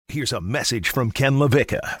Here's a message from Ken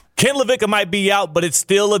LaVicka. Ken LaVicka might be out, but it's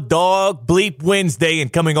still a dog bleep Wednesday.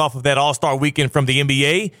 And coming off of that All-Star weekend from the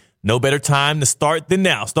NBA, no better time to start than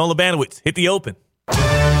now. Stone Labanowitz, hit the open.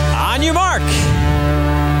 On your mark.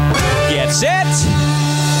 Get set.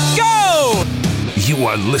 Go! You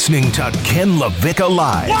are listening to Ken LaVicka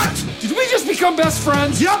Live. What? Did we just become best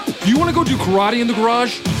friends? Yup. You want to go do karate in the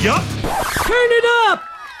garage? Yup. Turn it up!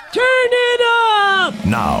 Turn it up!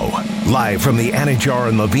 Now, live from the Anajar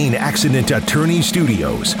and Levine Accident Attorney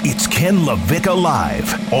Studios, it's Ken LaVicka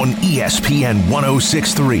Live on ESPN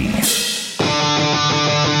 106.3.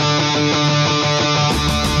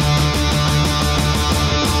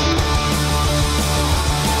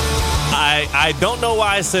 I don't know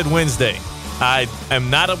why I said Wednesday. I am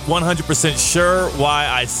not 100% sure why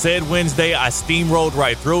I said Wednesday. I steamrolled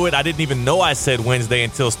right through it. I didn't even know I said Wednesday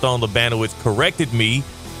until Stone Labanowitz corrected me.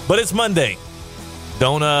 But it's Monday.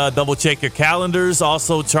 Don't double check your calendars.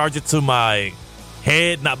 Also charge it to my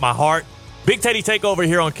head, not my heart. Big Teddy Takeover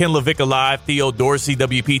here on Ken LaVicka Live. Theo Dorsey,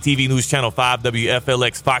 WPTV News Channel 5,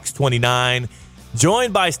 WFLX Fox 29.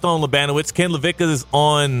 Joined by Stone Labanowitz. Ken LaVicka is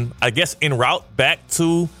on, I guess, en route back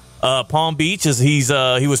to Palm Beach as he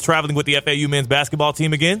was traveling with the FAU men's basketball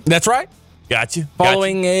team again. That's right. Gotcha.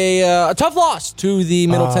 Following a tough loss to the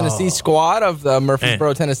Middle Tennessee squad of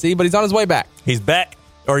Murfreesboro, Tennessee, but he's on his way back. He's back.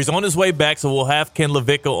 Or he's on his way back, so we'll have Ken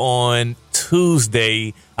LaVicka on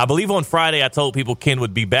Tuesday. I believe on Friday I told people Ken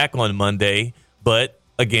would be back on Monday. But,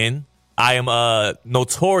 again, I am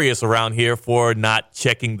notorious around here for not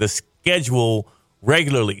checking the schedule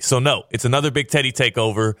regularly. So, no, it's another Big Teddy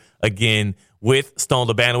Takeover, again, with Stone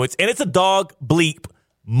Labanowitz. And it's a dog bleep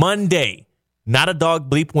Monday. Not a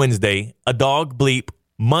dog bleep Wednesday, a dog bleep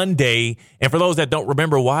Monday. And for those that don't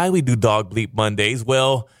remember why we do dog bleep Mondays,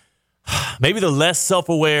 well, maybe the least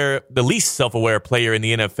self-aware player in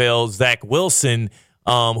the NFL, Zach Wilson,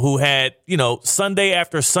 who had, Sunday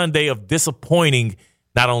after Sunday of disappointing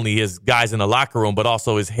not only his guys in the locker room, but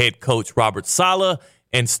also his head coach, Robert Saleh.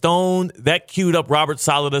 And Stone, that queued up Robert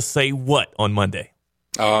Saleh to say what on Monday?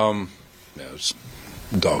 It's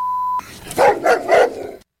dog.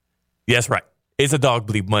 Yes, right. It's a dog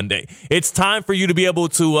bleep Monday. It's time for you to be able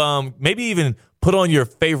to maybe even put on your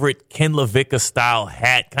favorite Ken LaVicka style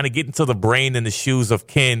hat, kind of get into the brain and the shoes of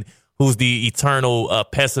Ken, who's the eternal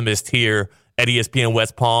pessimist here at ESPN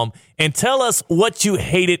West Palm, and tell us what you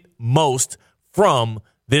hated most from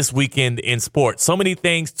this weekend in sports. So many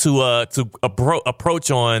things to approach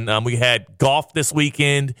on. We had golf this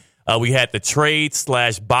weekend. We had the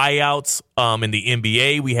trade/buyouts in the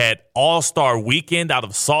NBA. We had All-Star Weekend out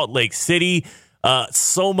of Salt Lake City.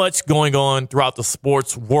 So much going on throughout the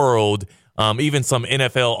sports world. Even some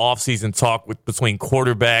NFL offseason talk between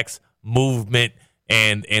quarterbacks, movement,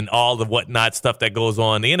 and all the whatnot stuff that goes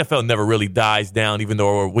on. The NFL never really dies down, even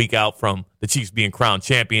though we're a week out from the Chiefs being crowned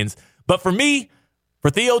champions. But for me, for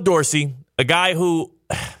Theo Dorsey, a guy who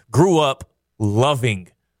grew up loving,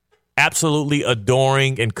 absolutely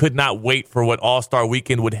adoring, and could not wait for what All-Star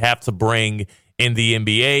Weekend would have to bring in the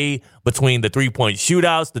NBA, between the three-point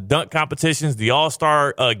shootouts, the dunk competitions, the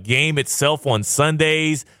All-Star game itself on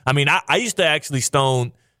Sundays. I mean, I used to actually,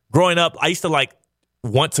 Stone, growing up, I used to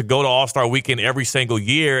want to go to All-Star Weekend every single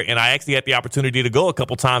year, and I actually had the opportunity to go a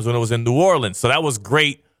couple times when it was in New Orleans. So that was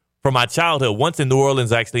great for my childhood. Once in New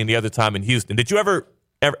Orleans, actually, and the other time in Houston. Did you ever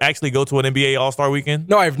actually go to an NBA All-Star Weekend?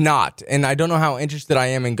 No, I have not. And I don't know how interested I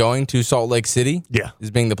am in going to Salt Lake City. Yeah.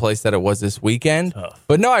 As being the place that it was this weekend. Tough.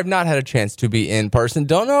 But no, I've not had a chance to be in person.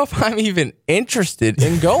 Don't know if I'm even interested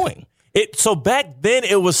in going. So back then,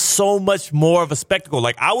 it was so much more of a spectacle.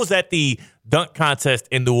 Like, I was at the dunk contest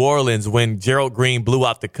in New Orleans when Gerald Green blew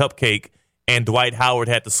out the cupcake and Dwight Howard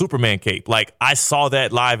had the Superman cape. Like, I saw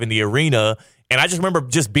that live in the arena, and I just remember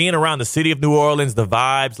just being around the city of New Orleans, the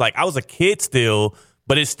vibes. Like, I was a kid still,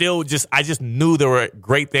 but it's still I just knew there were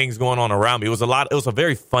great things going on around me. It was a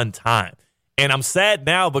very fun time. And I'm sad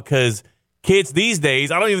now because kids these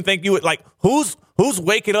days, I don't even think you would, like, who's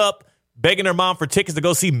waking up begging their mom for tickets to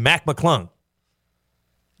go see Mac McClung?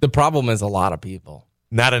 The problem is a lot of people.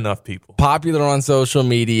 Not enough people. Popular on social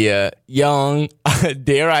media, young,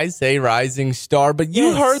 dare I say, rising star. But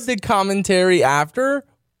you heard the commentary after.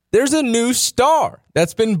 There's a new star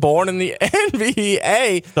that's been born in the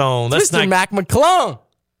NBA. Stone, Mr. Mac McClung.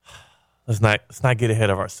 Let's not get ahead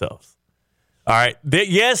of ourselves. All right.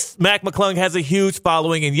 Yes, Mac McClung has a huge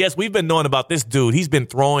following, and yes, we've been knowing about this dude. He's been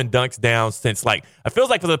throwing dunks down since, it feels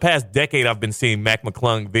like for the past decade I've been seeing Mac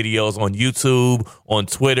McClung videos on YouTube, on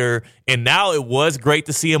Twitter, and now it was great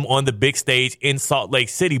to see him on the big stage in Salt Lake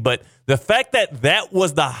City. But the fact that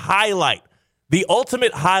was the highlight, the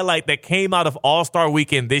ultimate highlight that came out of All-Star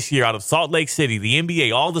Weekend this year, out of Salt Lake City, the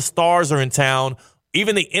NBA, all the stars are in town.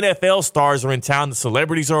 Even the NFL stars are in town. The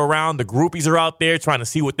celebrities are around. The groupies are out there trying to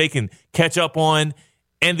see what they can catch up on.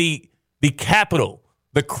 And the capital,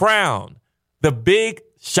 the crown, the big,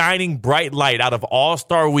 shining, bright light out of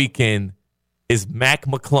All-Star Weekend is Mac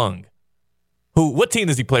McClung. What team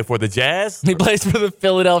does he play for? The Jazz? He plays for the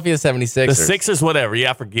Philadelphia 76ers. The Sixers, whatever.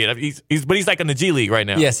 Yeah, I forget. But he's like in the G League right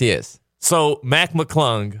now. Yes, he is. So Mac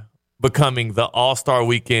McClung becoming the All-Star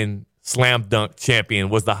Weekend slam dunk champion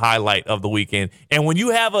was the highlight of the weekend. And when you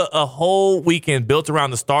have a whole weekend built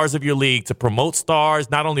around the stars of your league to promote stars,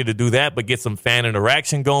 not only to do that, but get some fan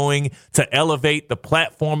interaction going, to elevate the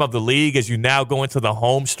platform of the league as you now go into the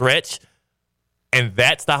home stretch, and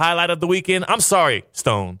that's the highlight of the weekend, I'm sorry,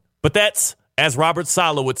 Stone, but that's, as Robert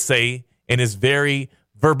Saleh would say in his very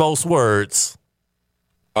verbose words.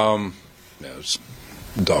 It's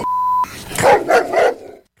dog.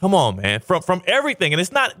 Come on, man. From everything. And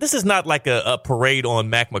this is not like a parade on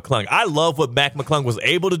Mac McClung. I love what Mac McClung was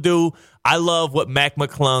able to do. I love what Mac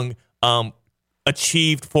McClung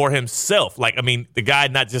achieved for himself. Like, I mean, the guy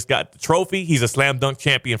not just got the trophy, he's a slam dunk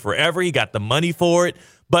champion forever. He got the money for it.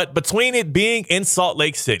 But between it being in Salt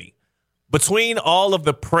Lake City, between all of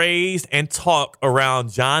the praise and talk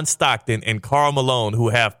around John Stockton and Karl Malone, who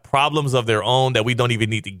have problems of their own that we don't even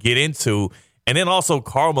need to get into, and then also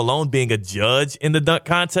Karl Malone being a judge in the dunk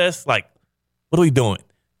contest. Like, what are we doing?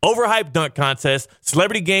 Overhyped dunk contest,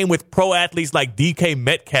 celebrity game with pro athletes like DK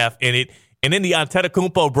Metcalf in it, and then the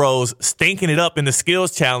Antetokounmpo bros stinking it up in the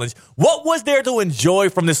skills challenge. What was there to enjoy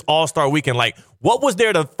from this All-Star weekend? Like, what was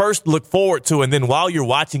there to first look forward to? And then while you're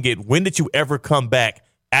watching it, when did you ever come back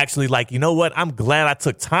actually like, you know what? I'm glad I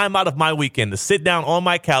took time out of my weekend to sit down on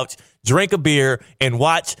my couch, drink a beer, and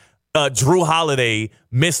watch Drew Holiday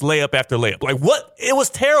miss layup after layup. Like, what? It was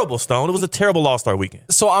terrible, Stone. It was a terrible All-Star weekend.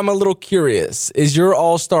 So I'm a little curious. Is your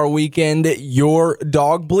All-Star weekend your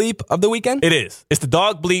dog bleep of the weekend? It is. It's the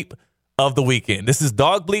dog bleep of the weekend. This is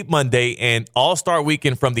Dog Bleep Monday, and All-Star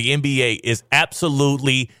weekend from the NBA is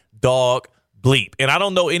absolutely dog bleep. And I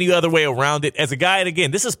don't know any other way around it. As a guy, and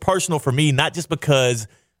again, this is personal for me, not just because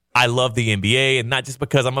I love the NBA and not just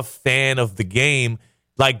because I'm a fan of the game.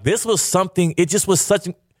 Like, this was something, it just was such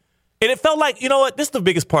an, and it felt like, you know what, this is the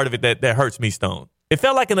biggest part of it that hurts me, Stone. It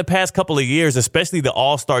felt like in the past couple of years, especially the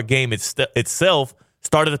All-Star game itself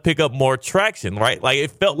started to pick up more traction, right? Like, it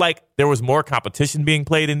felt like there was more competition being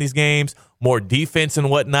played in these games, more defense and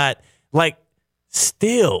whatnot. Like,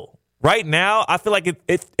 still, right now, I feel like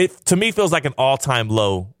it to me feels like an all-time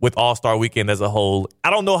low with All-Star weekend as a whole. I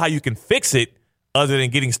don't know how you can fix it other than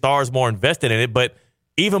getting stars more invested in it, but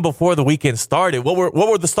even before the weekend started, what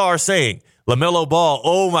were the stars saying? LaMelo Ball,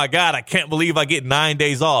 oh my God, I can't believe I get 9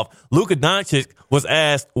 days off. Luka Doncic was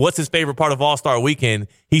asked, what's his favorite part of All-Star weekend?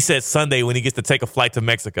 He said Sunday when he gets to take a flight to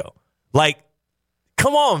Mexico. Like,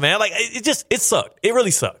 come on, man. Like, it sucked. It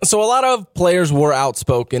really sucked. So a lot of players were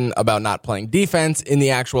outspoken about not playing defense in the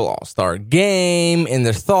actual All-Star game, in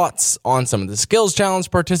their thoughts on some of the skills challenge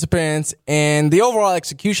participants and the overall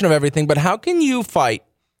execution of everything. But how can you fight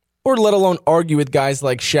or let alone argue with guys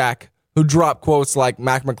like Shaq, who drop quotes like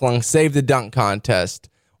Mac McClung saved the dunk contest,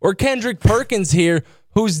 or Kendrick Perkins here,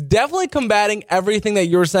 who's definitely combating everything that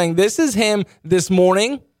you're saying? This is him this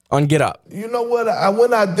morning on Get Up. You know what? I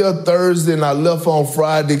went out there Thursday and I left on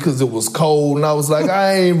Friday because it was cold, and I was like,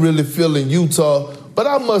 I ain't really feeling Utah. But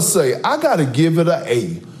I must say, I got to give it an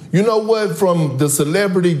A. You know what? From the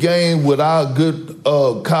celebrity game with our good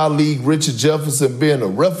colleague Richard Jefferson being a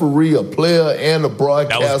referee, a player, and a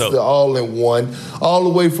broadcaster all in one, all the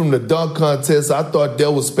way from the dunk contest, I thought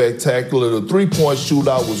that was spectacular. The three-point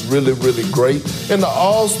shootout was really, really great. And the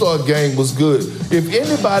All-Star game was good. If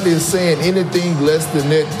anybody is saying anything less than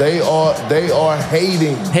that, they are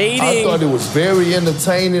hating. I thought it was very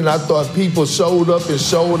entertaining. I thought people showed up and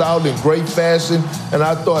showed out in great fashion. And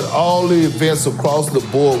I thought all the events across the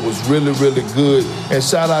board was really, really good. And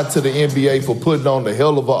shout out to the NBA for putting on the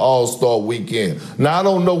hell of an All-Star weekend. Now, I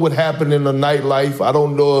don't know what happened in the nightlife. I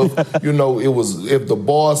don't know if, if the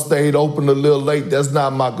bar stayed open a little late. That's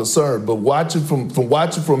not my concern. But watching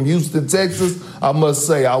from Houston, Texas, I must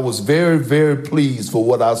say I was very, very pleased for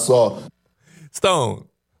what I saw. Stone,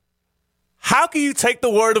 how can you take the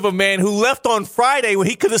word of a man who left on Friday when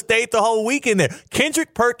he could have stayed the whole weekend there?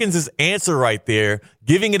 Kendrick Perkins' answer right there,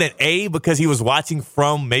 giving it an A because he was watching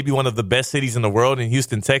from maybe one of the best cities in the world in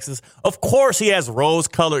Houston, Texas. Of course he has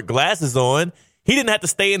rose-colored glasses on. He didn't have to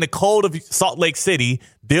stay in the cold of Salt Lake City,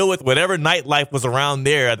 deal with whatever nightlife was around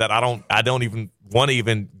there that I don't even want to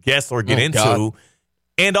even guess or get into. God.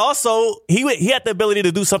 And also, he had the ability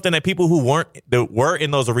to do something that people who were in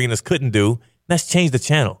those arenas couldn't do. Let's change the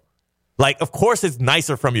channel. Like, of course, it's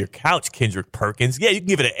nicer from your couch, Kendrick Perkins. Yeah, you can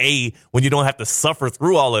give it an A when you don't have to suffer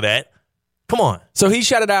through all of that. Come on. So he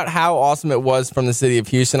shouted out how awesome it was from the city of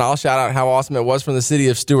Houston. I'll shout out how awesome it was from the city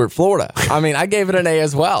of Stuart, Florida. I mean, I gave it an A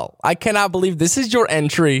as well. I cannot believe this is your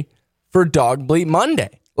entry for Dog Bleep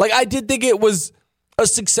Monday. Like, I did think it was a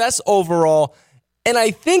success overall. And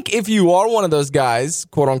I think if you are one of those guys,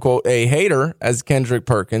 quote unquote, a hater, as Kendrick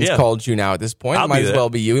Perkins called you now at this point, it might as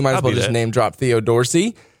well be you. We might as well just name drop Theo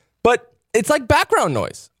Dorsey. But it's like background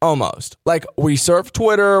noise, almost. Like, we surf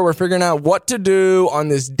Twitter, we're figuring out what to do on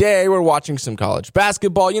this day. We're watching some college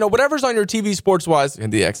basketball, whatever's on your TV sports-wise.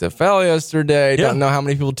 In the XFL yesterday, don't know how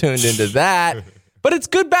many people tuned into that. But it's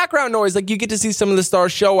good background noise. Like, you get to see some of the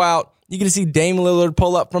stars show out. You get to see Dame Lillard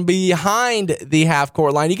pull up from behind the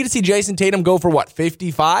half-court line. You get to see Jason Tatum go for,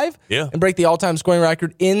 55? Yeah. And break the all-time scoring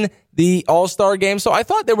record in the All-Star game. So I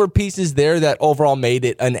thought there were pieces there that overall made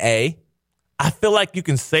it an A. I feel like you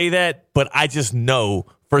can say that, but I just know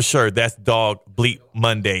for sure that's Dog Bleep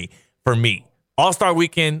Monday for me. All-Star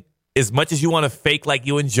Weekend, as much as you want to fake like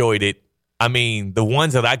you enjoyed it, I mean, the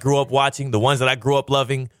ones that I grew up watching, the ones that I grew up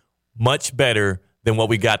loving, much better than what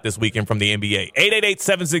we got this weekend from the NBA.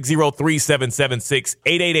 888-760-3776.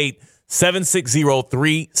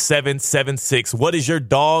 888-760-3776. What is your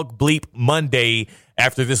Dog Bleep Monday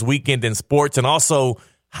after this weekend in sports? And also,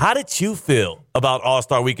 how did you feel about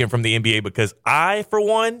All-Star Weekend from the NBA? Because I, for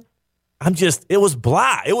one, it was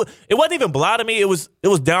blah. It wasn't even blah to me. It was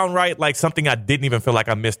downright like something I didn't even feel like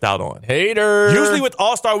I missed out on. Hater. Usually with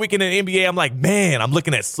All-Star Weekend in the NBA, I'm like, man, I'm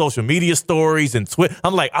looking at social media stories and Twitter.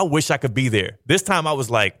 I'm like, I wish I could be there. This time I was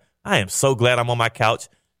like, I am so glad I'm on my couch,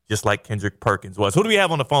 just like Kendrick Perkins was. Who do we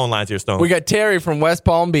have on the phone lines here, Stone? We got Terry from West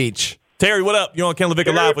Palm Beach. Terry, what up? You're on Ken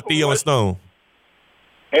LaVicka Live with Theo and Stone.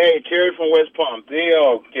 Hey, Terry from West Palm.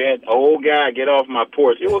 Theo, old guy, get off my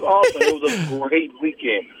porch. It was awesome. It was a great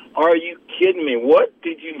weekend. Are you kidding me? What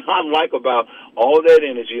did you not like about all that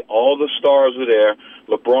energy? All the stars were there.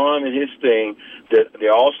 LeBron and his thing. The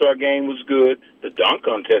All-Star game was good. The dunk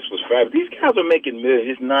contest was fabulous. These guys are making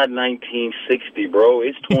millions. It's not 1960, bro.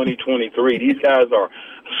 It's 2023. These guys are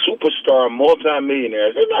superstar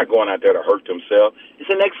multimillionaires. They're not going out there to hurt themselves. It's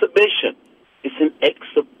an exhibition. It's an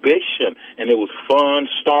exhibition, and it was fun.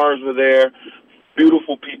 Stars were there.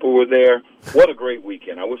 Beautiful people were there. What a great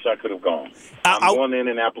weekend. I wish I could have gone. I'm going to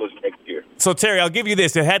Indianapolis next year. So, Terry, I'll give you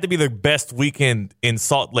this. It had to be the best weekend in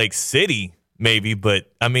Salt Lake City, maybe.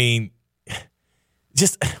 But, I mean,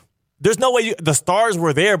 just there's no way the stars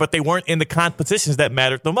were there, but they weren't in the competitions that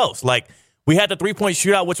mattered the most. Like, we had the three-point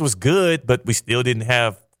shootout, which was good, but we still didn't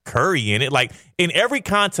have Curry in it. Like, in every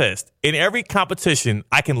contest, in every competition,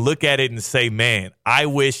 I can look at it and say, man, I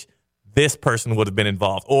wish this person would have been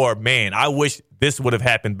involved. Or, man, I wish this would have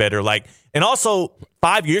happened better. Like, and also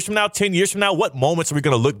 5 years from now, 10 years from now, what moments are we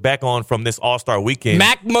going to look back on from this All-Star weekend?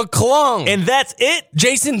 Mac McClung. And that's it.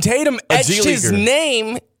 Jason Tatum etched his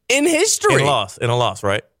name in history. In a loss,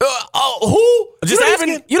 right? Who? Just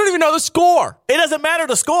you don't even know the score. It doesn't matter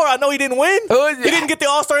the score. I know he didn't win. He didn't get the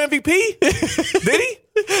All-Star MVP. Did he?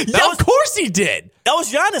 Of course he did. That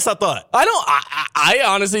was Giannis, I thought. I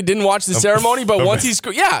honestly didn't watch the ceremony, but once he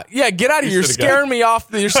scored, get out of here. You're scaring me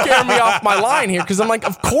off my line here because I'm like,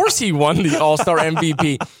 of course he won the All-Star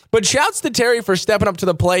MVP. But shouts to Terry for stepping up to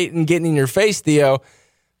the plate and getting in your face, Theo.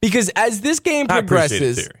 Because as this game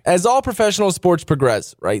progresses, as all professional sports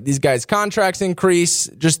progress, right, these guys' contracts increase,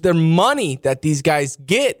 just their money that these guys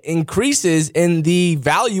get increases, and the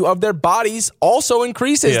value of their bodies also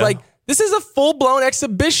increases. Yeah. Like, this is a full-blown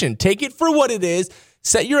exhibition. Take it for what it is.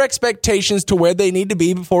 Set your expectations to where they need to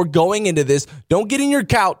be before going into this. Don't get in your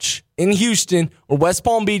couch in Houston or West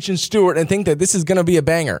Palm Beach and Stuart and think that this is going to be a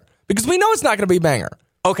banger. Because we know it's not going to be a banger.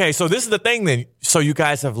 Okay, so this is the thing then. So you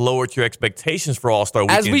guys have lowered your expectations for All-Star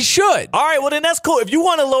Weekend. As we should. All right, well then that's cool. If you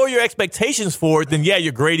want to lower your expectations for it, then yeah,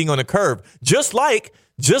 you're grading on the curve. Just like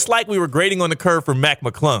we were grading on the curve for Mac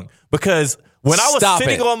McClung. Because when I was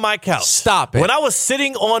sitting on my couch. Stop it. When I was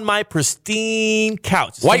sitting on my pristine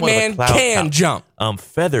couch. White man can jump.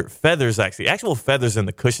 Feathers actually. Actual feathers in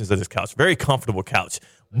the cushions of this couch. Very comfortable couch.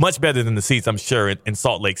 Much better than the seats, I'm sure, in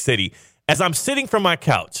Salt Lake City. As I'm sitting from my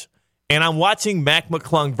couch, and I'm watching Mac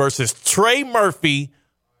McClung versus Trey Murphy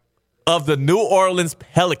of the New Orleans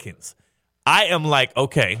Pelicans. I am like,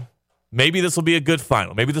 okay, maybe this will be a good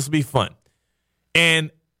final. Maybe this will be fun.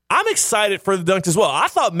 And I'm excited for the dunks as well. I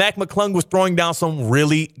thought Mac McClung was throwing down some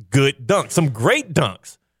really good dunks, some great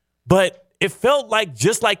dunks. But it felt like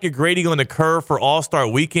just like you're grading on the curve for All-Star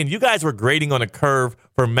Weekend, you guys were grading on a curve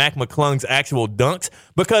for Mac McClung's actual dunks.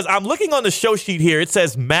 Because I'm looking on the show sheet here. It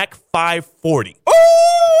says Mac 540.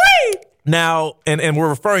 Ooh-wee! Now, and we're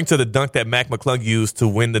referring to the dunk that Mac McClung used to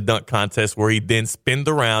win the dunk contest, where he then spinned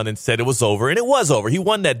around and said it was over, and it was over. He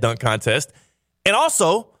won that dunk contest. And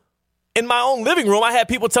also, in my own living room, I had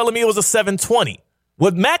people telling me it was a 720.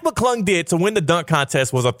 What Mac McClung did to win the dunk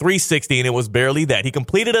contest was a 360, and it was barely that. He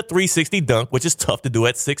completed a 360 dunk, which is tough to do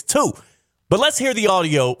at 6'2". But let's hear the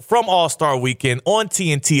audio from All-Star Weekend on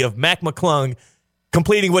TNT of Mac McClung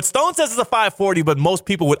completing what Stone says is a 540, but most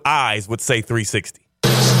people with eyes would say 360.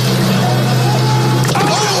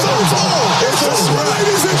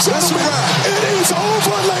 Ladies and gentlemen, it is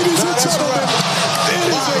over, ladies and gentlemen. It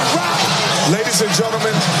is a wrap. Ladies and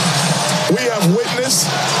gentlemen, we have witnessed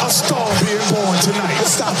a star being born tonight.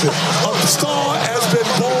 Stop it. A star has been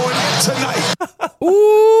born tonight.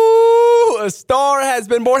 Ooh, a star has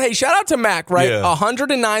been born. Hey, shout out to Mac, right? Yeah.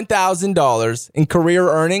 $109,000 in career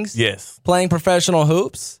earnings. Yes. Playing professional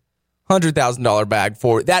hoops. $100,000 bag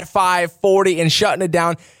for that 540 and shutting it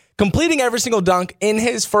down. Completing every single dunk in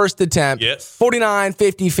his first attempt. Yes. 49,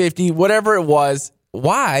 50, 50, whatever it was.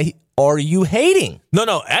 Why are you hating?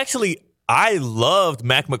 No. Actually, I loved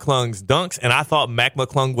Mac McClung's dunks, and I thought Mac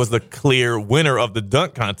McClung was the clear winner of the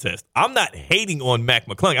dunk contest. I'm not hating on Mac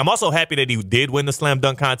McClung. I'm also happy that he did win the slam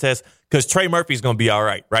dunk contest because Trey Murphy's going to be all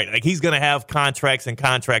right? Like, he's going to have contracts in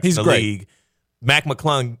the league. Mac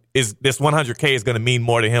McClung, this 100K is going to mean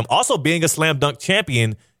more to him. Also, being a slam dunk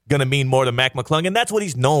champion going to mean more to Mac McClung, and that's what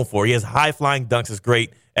he's known for. He has high-flying dunks. Is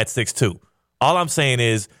great at 6'2". All I'm saying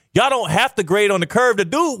is y'all don't have to grade on the curve. The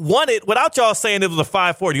dude won it without y'all saying it was a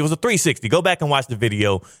 540. It was a 360. Go back and watch the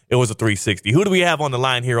video. It was a 360. Who do we have on the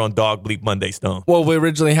line here on Dog Bleep Monday, Stone? Well, we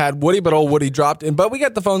originally had Woody, but old Woody dropped in. But we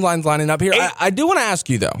got the phone lines lining up here. I do want to ask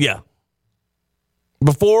you, though. Yeah.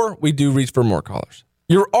 Before we do reach for more callers,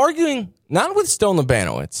 you're arguing not with Stone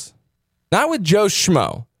Labanowitz, not with Joe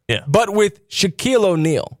Schmo, but with Shaquille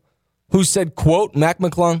O'Neal, who said, quote, Mac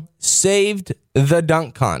McClung saved the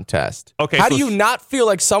dunk contest. Okay, How do you not feel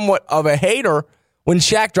like somewhat of a hater when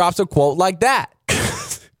Shaq drops a quote like that?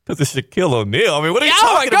 Because it's Shaquille O'Neal. I mean, what are you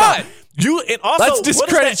Oh, my talking God. about? And also, Let's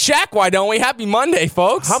discredit Shaq, why don't we? Happy Monday,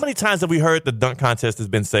 folks. How many times have we heard the dunk contest has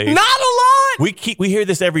been saved? Not a lot. We hear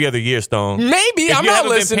this every other year, Stone. Maybe. If I'm you not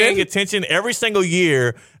haven't listening. been paying attention every single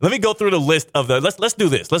year, let me go through the list of the let's do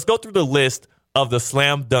this. Let's go through the list of the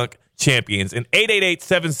slam dunk champions in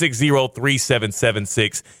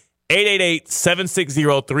 888-760-3776.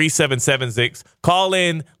 888-760-3776. Call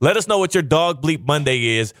in. Let us know what your Dog Bleep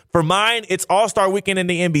Monday is. For mine, it's All-Star Weekend in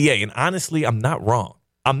the NBA. And honestly, I'm not wrong.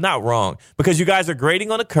 Because you guys are grading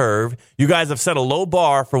on a curve. You guys have set a low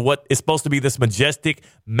bar for what is supposed to be this majestic,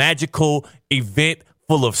 magical event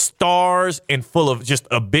full of stars and full of just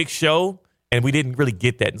a big show. And we didn't really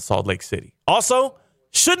get that in Salt Lake City. Also,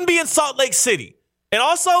 shouldn't be in Salt Lake City. And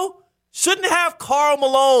also, shouldn't have Karl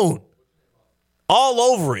Malone all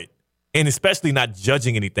over it. And especially not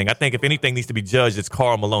judging anything. I think if anything needs to be judged, it's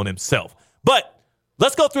Karl Malone himself. But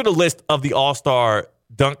let's go through the list of the All-Star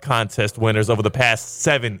dunk contest winners over the past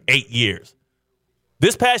 7-8 years.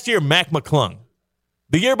 This past year, Mac McClung.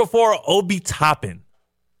 The year before, Obi Toppin.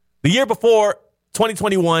 The year before,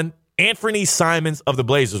 2021, Anthony Simons of the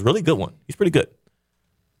Blazers. Really good one. He's pretty good.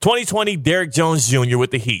 2020, Derrick Jones Jr.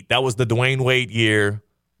 with the Heat. That was the Dwayne Wade year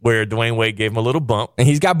where Dwayne Wade gave him a little bump. And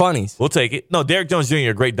he's got bunnies. We'll take it. No, Derrick Jones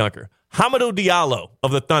Jr., great dunker. Hamidou Diallo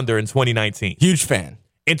of the Thunder in 2019. Huge fan.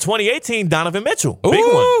 In 2018, Donovan Mitchell. Big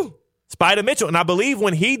one. Spider Mitchell. And I believe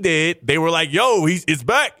when he did, they were like, yo, it's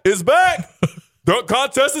back. It's back. Dunk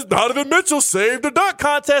contest is Donovan Mitchell. Saved the dunk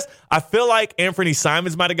contest. I feel like Anthony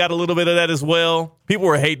Simons might have got a little bit of that as well. People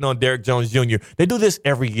were hating on Derrick Jones Jr. They do this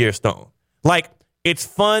every year, Stone. Like, it's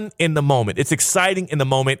fun in the moment. It's exciting in the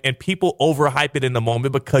moment, and people overhype it in the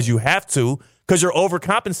moment because you have to, because you're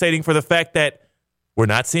overcompensating for the fact that we're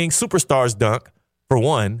not seeing superstars dunk, for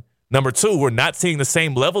one. Number two, we're not seeing the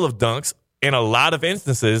same level of dunks in a lot of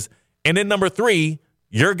instances. And then number three,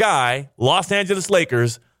 your guy, Los Angeles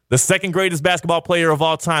Lakers, the second greatest basketball player of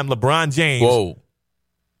all time, LeBron James. Whoa.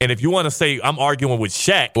 And if you want to say I'm arguing with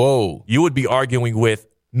Shaq, whoa, you would be arguing with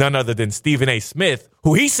none other than Stephen A. Smith,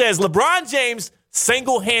 who he says LeBron James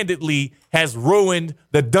single-handedly has ruined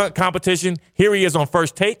the dunk competition. Here he is on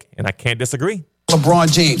First Take, and I can't disagree.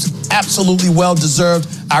 LeBron James, absolutely well-deserved.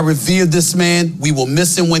 I revere this man. We will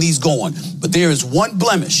miss him when he's gone. But there is one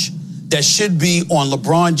blemish that should be on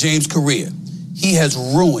LeBron James' career. He has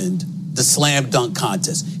ruined the slam dunk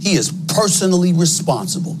contest. He is personally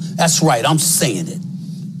responsible. That's right, I'm saying it.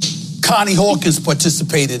 Connie Hawkins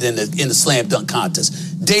participated in the slam dunk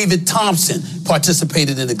contest. David Thompson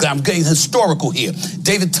participated in it. I'm getting historical here.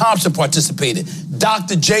 David Thompson participated.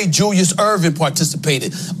 Dr. J. Julius Irvin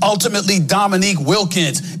participated. Ultimately, Dominique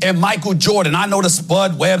Wilkins and Michael Jordan. I know the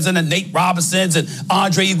Spud Webbs and the Nate Robinsons and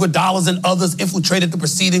Andre Iguodala's and others infiltrated the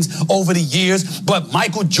proceedings over the years, but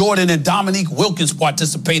Michael Jordan and Dominique Wilkins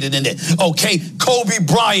participated in it. Okay, Kobe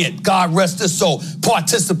Bryant, God rest his soul,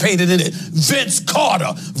 participated in it. Vince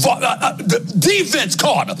Carter, the Vince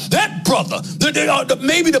Carter, that brother,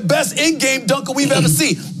 maybe the best in-game dunker we've ever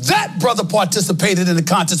seen. That brother participated in the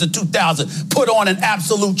contest in 2000, put on an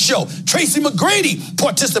absolute show. Tracy McGrady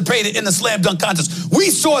participated in the slam dunk contest. We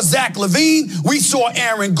saw Zach LaVine, we saw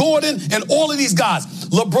Aaron Gordon, and all of these guys.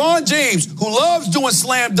 LeBron James, who loves doing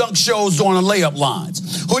slam dunk shows on the layup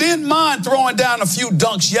lines, who didn't mind throwing down a few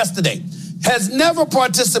dunks yesterday, has never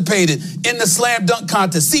participated in the slam dunk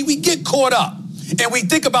contest. See, we get caught up. And we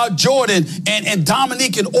think about Jordan and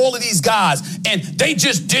Dominique and all of these guys, and they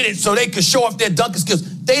just did it so they could show off their dunking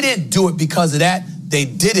skills. They didn't do it because of that. They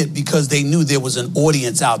did it because they knew there was an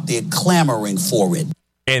audience out there clamoring for it.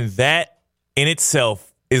 And that in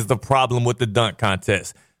itself is the problem with the dunk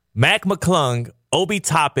contest. Mac McClung, Obi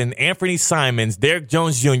Toppin, Anthony Simons, Derrick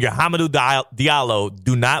Jones Jr., Hamidou Diallo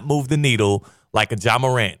do not move the needle like a Ja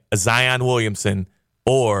Morant, a Zion Williamson,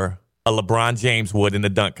 or a LeBron James would in the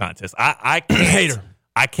dunk contest. I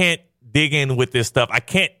can't dig in with this stuff. I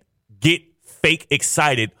can't get fake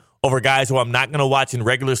excited over guys who I'm not going to watch in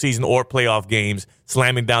regular season or playoff games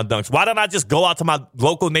slamming down dunks. Why don't I just go out to my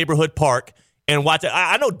local neighborhood park and watch it?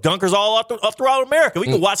 I know dunkers all up throughout America. We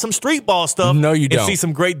can watch some street ball stuff. No, you don't. And see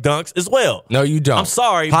some great dunks as well. No, you don't. I'm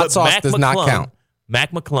sorry, Hot but sauce Mac does McClung, not count.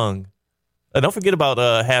 Mac McClung. Don't forget about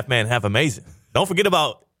Half Man, Half Amazing. Don't forget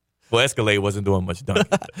about Escalade wasn't doing much dunking.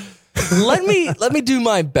 Let me do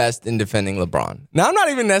my best in defending LeBron. Now, I'm not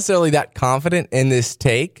even necessarily that confident in this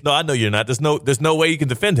take. No, I know you're not. There's no way you can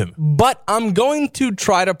defend him. But I'm going to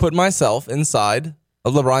try to put myself inside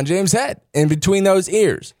of LeBron James' head, in between those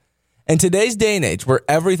ears. In today's day and age, where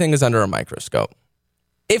everything is under a microscope,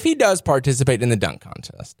 if he does participate in the dunk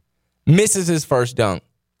contest, misses his first dunk,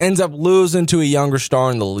 ends up losing to a younger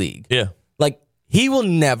star in the league, he will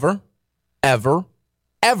never, ever,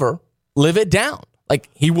 ever live it down.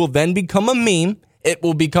 He will then become a meme. It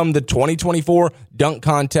will become the 2024 dunk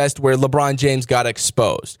contest where LeBron James got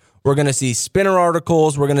exposed. We're going to see spinner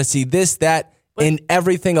articles. We're going to see this, that, and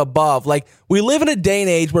everything above. We live in a day and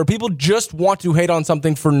age where people just want to hate on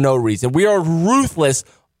something for no reason. We are ruthless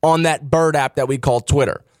on that bird app that we call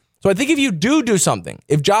Twitter. So I think if you do something,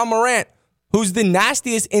 if Ja Morant, who's the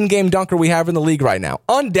nastiest in-game dunker we have in the league right now,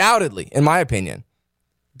 undoubtedly, in my opinion,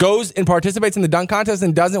 goes and participates in the dunk contest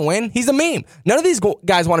and doesn't win, he's a meme. None of these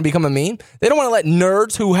guys want to become a meme. They don't want to let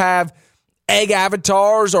nerds who have egg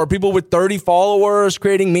avatars or people with 30 followers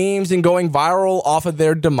creating memes and going viral off of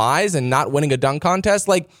their demise and not winning a dunk contest.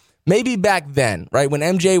 Maybe back then, right, when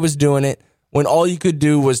MJ was doing it, when all you could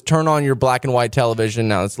do was turn on your black and white television,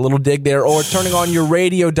 now it's a little dig there, or turning on your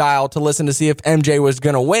radio dial to listen to see if MJ was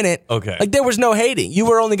going to win it. Okay. There was no hating. You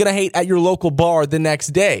were only going to hate at your local bar the next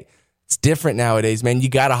day. It's different nowadays, man. You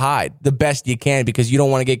got to hide the best you can because you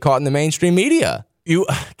don't want to get caught in the mainstream media.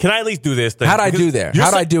 Can I at least do this thing? How'd I do there?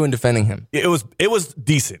 How'd I do in defending him? It was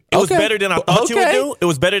decent. It was better than I thought you would do. It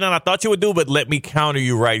was better than I thought you would do, but let me counter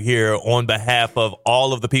you right here on behalf of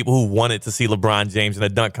all of the people who wanted to see LeBron James in a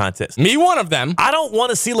dunk contest. Me, one of them. I don't want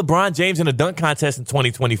to see LeBron James in a dunk contest in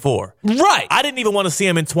 2024. Right. I didn't even want to see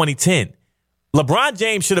him in 2010. LeBron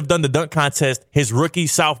James should have done the dunk contest his rookie,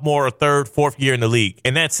 sophomore, or third, fourth year in the league.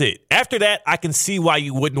 And that's it. After that, I can see why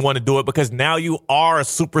you wouldn't want to do it because now you are a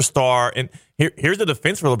superstar. And here's the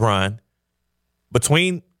defense for LeBron.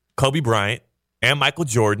 Between Kobe Bryant and Michael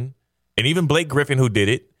Jordan and even Blake Griffin who did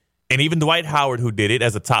it and even Dwight Howard who did it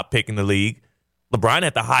as a top pick in the league, LeBron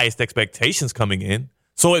had the highest expectations coming in.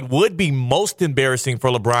 So it would be most embarrassing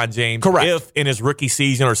for LeBron James if in his rookie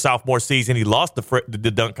season or sophomore season he lost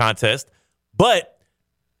the dunk contest. But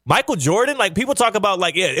Michael Jordan, people talk about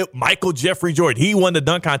Michael Jeffrey Jordan, he won the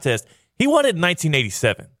dunk contest. He won it in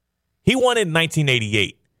 1987. He won it in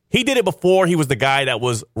 1988. He did it before he was the guy that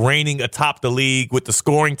was reigning atop the league with the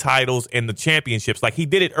scoring titles and the championships. He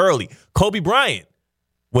did it early. Kobe Bryant,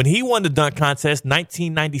 when he won the dunk contest,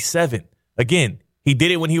 1997. Again, he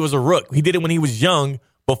did it when he was a rook. He did it when he was young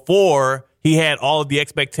before he had all of the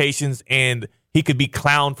expectations and he could be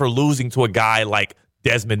clowned for losing to a guy like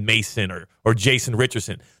Desmond Mason or Jason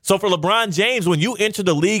Richardson. So for LeBron James, when you entered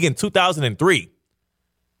the league in 2003,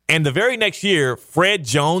 and the very next year, Fred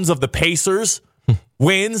Jones of the Pacers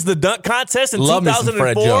wins the dunk contest in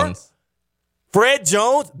 2004. Fred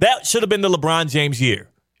Jones, that should have been the LeBron James year.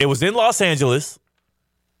 It was in Los Angeles.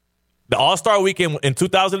 The All-Star Weekend in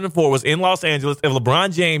 2004 was in Los Angeles. If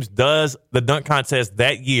LeBron James does the dunk contest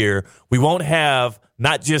that year, we won't have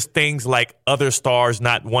not just things like other stars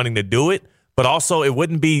not wanting to do it, but also it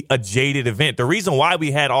wouldn't be a jaded event. The reason why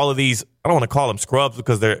we had all of these, I don't want to call them scrubs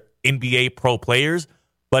because they're NBA pro players,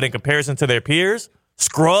 but in comparison to their peers,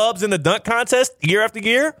 scrubs in the dunk contest year after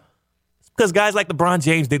year, it's because guys like LeBron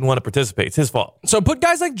James didn't want to participate. It's his fault. So put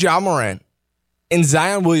guys like Ja Morant and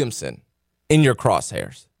Zion Williamson in your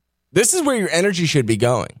crosshairs. This is where your energy should be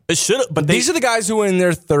going. It should, but these are the guys who are in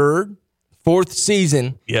their third, fourth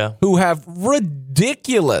season, who have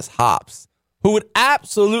ridiculous hops, who would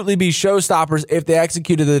absolutely be showstoppers if they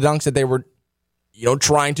executed the dunks that they were,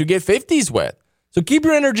 trying to get 50s with. So keep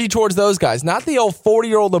your energy towards those guys, not the old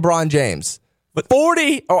 40-year-old LeBron James. But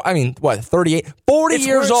 38, it's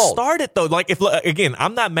years where it old. Started though. Like again,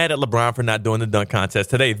 I'm not mad at LeBron for not doing the dunk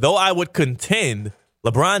contest today, though I would contend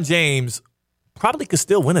LeBron James probably could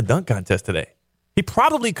still win a dunk contest today. He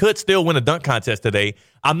probably could still win a dunk contest today.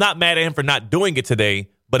 I'm not mad at him for not doing it today,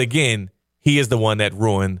 but again, he is the one that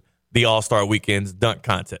ruined the All-Star Weekend's dunk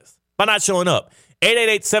contest by not showing up.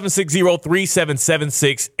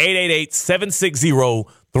 888-760-3776,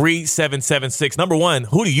 888-760-3776. Number one,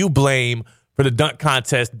 who do you blame for the dunk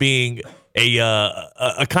contest being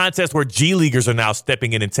a contest where G Leaguers are now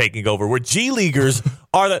stepping in and taking over, where G Leaguers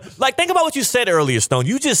are think about what you said earlier, Stone.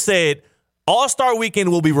 You just said All-Star Weekend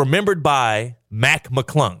will be remembered by Mac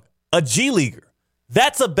McClung, a G Leaguer.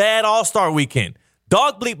 That's a bad All-Star Weekend.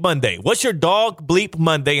 Dog Bleep Monday. What's your Dog Bleep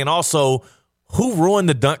Monday? And also, who ruined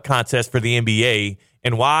the dunk contest for the NBA?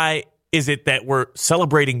 And why is it that we're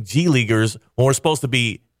celebrating G Leaguers when this is supposed to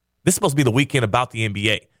be the weekend about the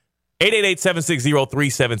NBA?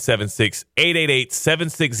 888-760-3776,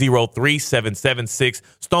 888-760-3776.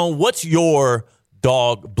 Stone, what's your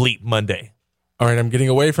Dog Bleep Monday? All right, I'm getting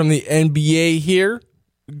away from the NBA here.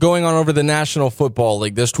 Going on over the National Football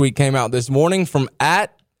League. This tweet came out this morning from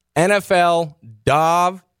at NFL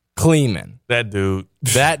Dov Kleeman. That dude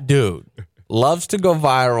loves to go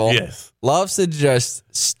viral. Yes. Loves to just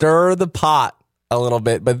stir the pot a little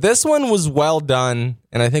bit. But this one was well done,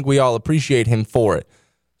 and I think we all appreciate him for it.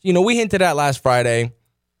 We hinted at last Friday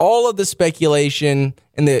all of the speculation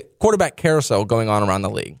and the quarterback carousel going on around the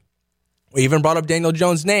league. We even brought up Daniel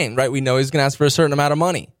Jones' name, right? We know he's going to ask for a certain amount of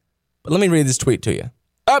money. But let me read this tweet to you.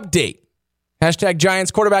 Update. Hashtag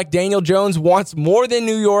Giants quarterback Daniel Jones wants more than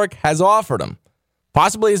New York has offered him.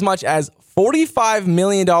 Possibly as much as $45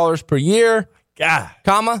 million per year,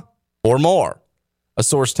 comma, or more. A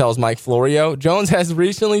source tells Mike Florio, Jones has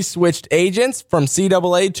recently switched agents from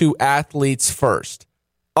CAA to Athletes First.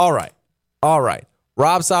 All right.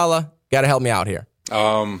 Rob Saleh, got to help me out here.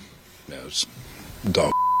 Yes.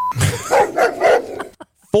 Dog.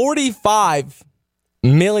 $45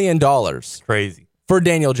 million. Crazy. For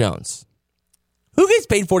Daniel Jones. Who gets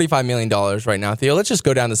paid $45 million right now, Theo? Let's just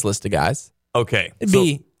go down this list of guys. Okay. It'd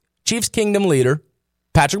be Chiefs Kingdom leader,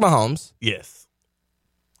 Patrick Mahomes. Yes.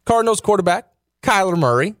 Cardinals quarterback, Kyler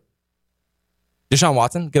Murray. Deshaun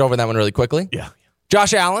Watson. Get over that one really quickly. Yeah.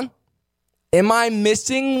 Josh Allen. Am I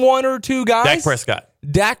missing one or two guys?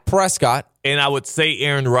 Dak Prescott. And I would say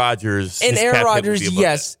Aaron Rodgers. And Aaron Rodgers,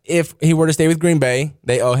 yes. If he were to stay with Green Bay,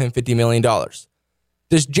 they owe him $50 million.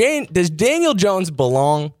 Does Daniel Jones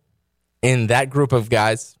belong in that group of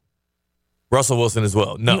guys? Russell Wilson as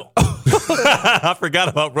well. No. I forgot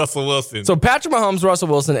about Russell Wilson. So Patrick Mahomes, Russell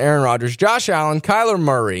Wilson, Aaron Rodgers, Josh Allen, Kyler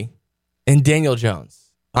Murray, and Daniel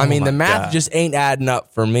Jones. I mean, the math just ain't adding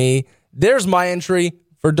up for me. There's my entry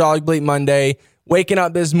for Dog Bleep Monday. Waking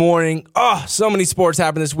up this morning. Oh, so many sports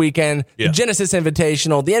happened this weekend. Yeah. The Genesis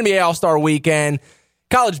Invitational, the NBA All-Star Weekend.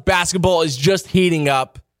 College basketball is just heating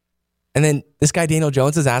up. And then this guy, Daniel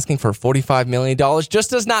Jones, is asking for $45 million. Just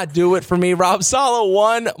does not do it for me. Rob Saleh,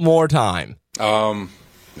 one more time.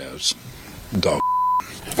 Yes. Dog.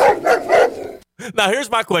 Now,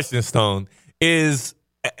 here's my question, Stone. Is,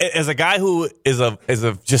 as a guy who is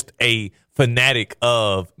just a fanatic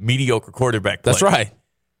of mediocre quarterback play. That's right.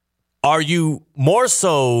 Are you more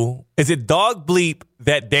so, is it Dog Bleep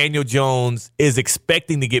that Daniel Jones is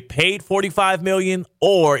expecting to get paid $45 million,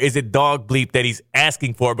 or is it Dog Bleep that he's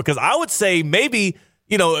asking for? Because I would say maybe,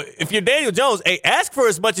 if you're Daniel Jones, hey, ask for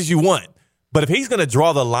as much as you want. But if he's going to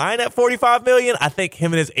draw the line at $45 million, I think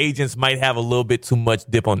him and his agents might have a little bit too much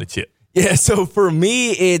dip on the chip. Yeah, so for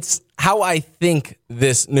me, it's how I think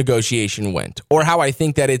this negotiation went, or how I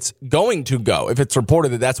think that it's going to go, if it's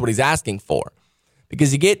reported that that's what he's asking for.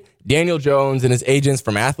 Because you get Daniel Jones and his agents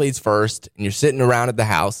from Athletes First, and you're sitting around at the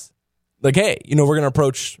house like, hey, we're going to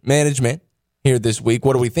approach management here this week.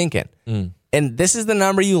 What are we thinking? And this is the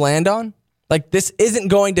number you land on? Like, this isn't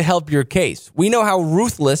going to help your case. We know how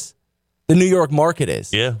ruthless the New York market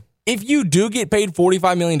is. Yeah. If you do get paid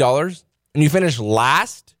 $45 million and you finish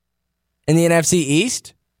last in the NFC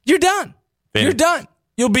East, you're done. You're done.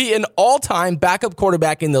 You'll be an all-time backup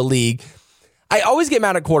quarterback in the league. I always get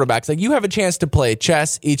mad at quarterbacks. Like, you have a chance to play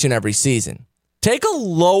chess each and every season. Take a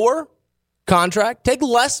lower contract, take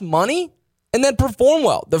less money, and then perform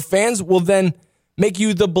well. The fans will then make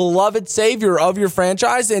you the beloved savior of your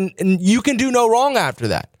franchise, and you can do no wrong after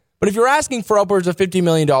that. But if you're asking for upwards of $50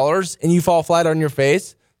 million and you fall flat on your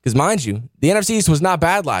face, because mind you, the NFC East was not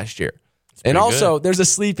bad last year. And also, there's a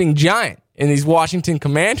sleeping giant in these Washington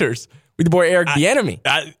Commanders with the boy Eric Bieniemy.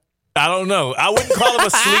 I don't know. I wouldn't call them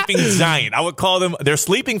a sleeping giant. I would call them, they're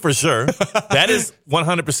sleeping for sure. That is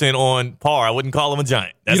 100% on par. I wouldn't call them a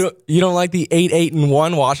giant. You don't like the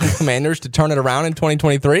 8-1 Washington Commanders to turn it around in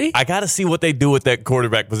 2023? I got to see what they do with that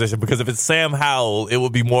quarterback position, because if it's Sam Howell, it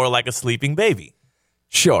would be more like a sleeping baby.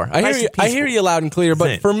 Sure. I hear you loud and clear,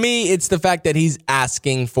 but for me, it's the fact that he's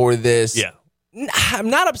asking for this. Yeah. I'm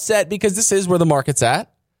not upset because this is where the market's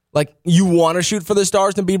at. Like, you want to shoot for the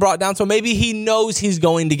stars and be brought down, so maybe he knows he's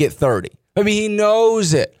going to get 30. Maybe he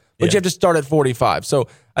knows it, but you have to start at 45. So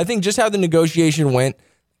I think just how the negotiation went,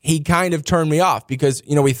 he kind of turned me off because,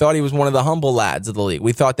 we thought he was one of the humble lads of the league.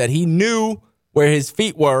 We thought that he knew where his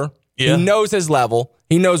feet were. Yeah. He knows his level.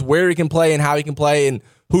 He knows where he can play and how he can play and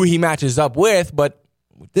who he matches up with. But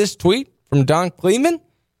with this tweet from Don Cleveland,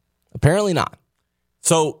 apparently not.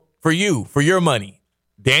 So for your money,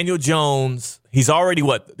 Daniel Jones, he's already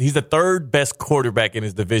he's the third best quarterback in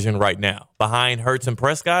his division right now, behind Hurts and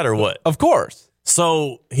Prescott, or what? Of course.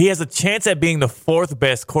 So he has a chance at being the fourth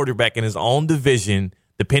best quarterback in his own division,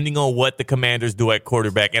 depending on what the Commanders do at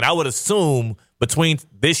quarterback. And I would assume between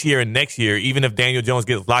this year and next year, even if Daniel Jones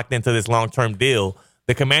gets locked into this long-term deal,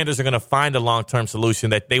 the Commanders are going to find a long-term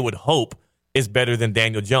solution that they would hope is better than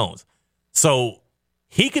Daniel Jones. So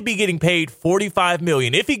he could be getting paid $45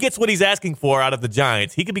 million. If he gets what he's asking for out of the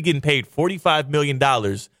Giants, he could be getting paid $45 million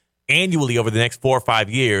annually over the next 4 or 5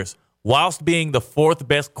 years, whilst being the fourth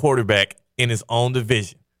best quarterback in his own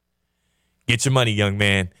division. Get your money, young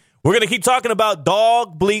man. We're going to keep talking about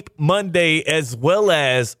Dog Bleep Monday, as well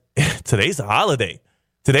as today's a holiday.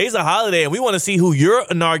 Today's a holiday, and we want to see who you're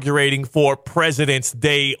inaugurating for President's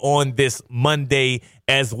Day on this Monday,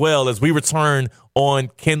 as well as we return on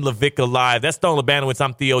Ken LaVicka Live. That's Stone Labanowitz.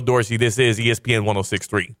 I'm Theo Dorsey. This is ESPN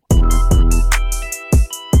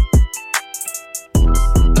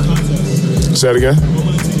 106.3. Say it again.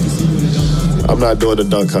 I'm not doing the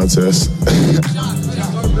dunk contest.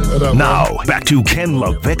 Now, back to Ken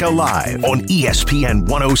LaVicka Live on ESPN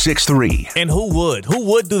 106.3. And who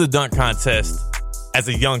would do the dunk contest as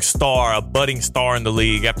a young star, a budding star in the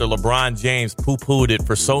league, after LeBron James poo-pooed it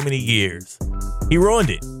for so many years? He ruined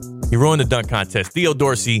it. He ruined the dunk contest. Theo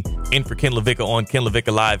Dorsey in for Ken LaVicka on Ken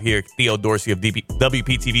LaVicka Live here. Theo Dorsey of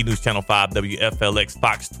WPTV News Channel 5, WFLX,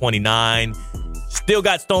 Fox 29. Still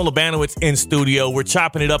got Stone Labanowitz in studio. We're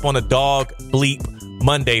chopping it up on a Dog Bleep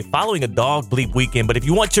Monday, following a Dog Bleep weekend. But if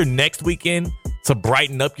you want your next weekend to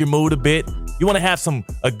brighten up your mood a bit, you want to have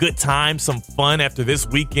a good time, some fun after this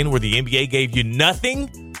weekend where the NBA gave you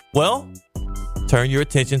nothing, well, turn your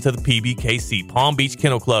attention to the PBKC, Palm Beach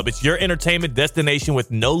Kennel Club. It's your entertainment destination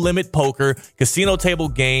with no-limit poker, casino table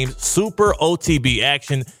games, super OTB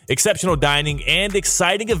action, exceptional dining, and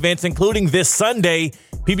exciting events, including this Sunday.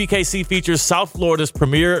 PBKC features South Florida's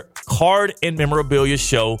premier card and memorabilia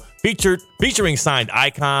show, featuring signed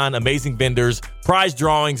icon, amazing vendors, prize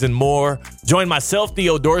drawings, and more. Join myself,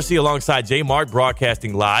 Theo Dorsey, alongside J Mark,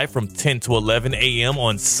 broadcasting live from 10 to 11 a.m.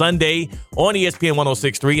 on Sunday on ESPN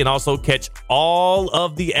 106.3, and also catch all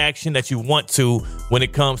of the action that you want to when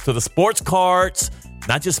it comes to the sports cards,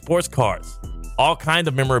 not just sports cards, all kinds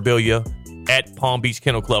of memorabilia at Palm Beach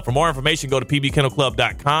Kennel Club. For more information, go to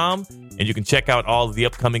pbkennelclub.com, and you can check out all of the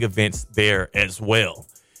upcoming events there as well.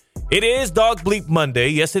 It is Dog Bleep Monday.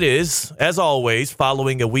 Yes, it is. As always,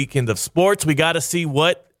 following a weekend of sports, we got to see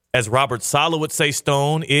what, as Robert Saleh would say,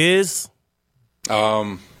 Stone, is...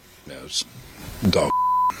 It's dog.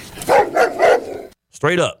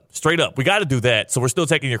 Straight up. We got to do that. So we're still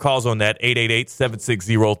taking your calls on that.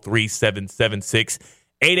 888-760-3776.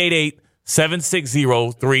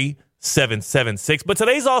 888-760-3776. But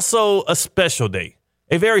today's also a special day.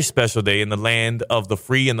 A very special day in the land of the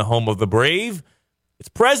free and the home of the brave. It's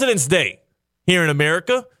President's Day here in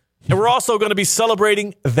America, and we're also going to be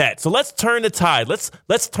celebrating that. So let's turn the tide. Let's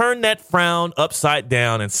turn that frown upside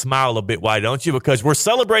down and smile a bit. Why don't you? Because we're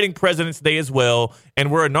celebrating President's Day as well,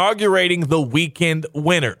 and we're inaugurating the weekend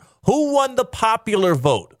winner. Who won the popular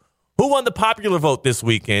vote? Who won the popular vote this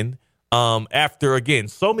weekend? After, again,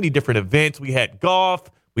 so many different events. We had golf.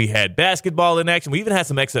 We had basketball in action. We even had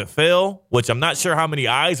some XFL, which I'm not sure how many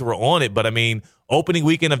eyes were on it, but I mean, opening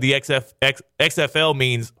weekend of the XFL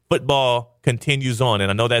means football continues on, and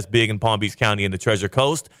I know that's big in Palm Beach County and the Treasure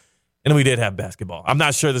Coast. And we did have basketball. I'm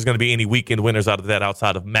not sure there's going to be any weekend winners out of that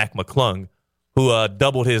outside of Mac McClung, who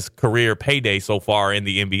doubled his career payday so far in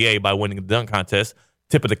the NBA by winning the dunk contest.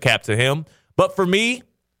 Tip of the cap to him. But for me,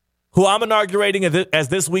 who I'm inaugurating as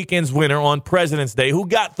this weekend's winner on President's Day, who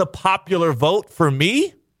got the popular vote for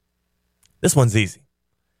me, this one's easy.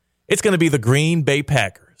 It's going to be the Green Bay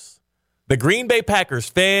Packers. The Green Bay Packers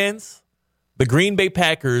fans, the Green Bay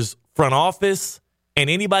Packers front office, and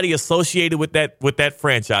anybody associated with that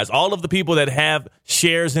franchise. All of the people that have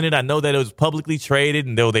shares in it. I know that it was publicly traded,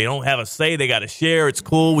 and though they don't have a say, they got a share. It's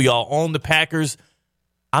cool. We all own the Packers.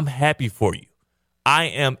 I'm happy for you. I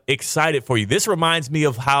am excited for you. This reminds me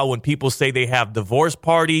of how when people say they have divorce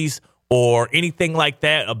parties or anything like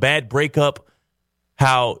that, a bad breakup,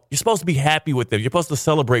 how you're supposed to be happy with them. You're supposed to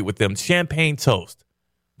celebrate with them. Champagne toast.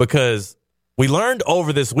 Because we learned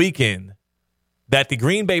over this weekend that the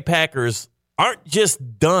Green Bay Packers aren't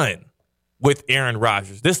just done with Aaron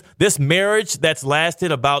Rodgers. This marriage that's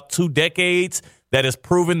lasted about 2 decades, that has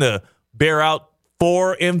proven to bear out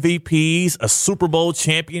 4 MVPs, a Super Bowl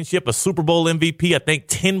championship, a Super Bowl MVP, I think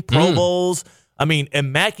 10 Pro Bowls. I mean,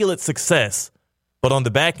 immaculate success. But on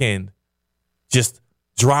the back end, just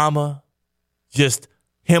drama, just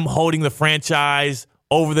him holding the franchise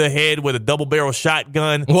over the head with a double-barrel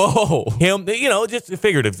shotgun. Whoa. Him, just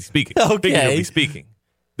figuratively speaking. Okay. Figuratively speaking.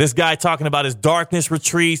 This guy talking about his darkness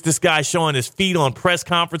retreats. This guy showing his feet on press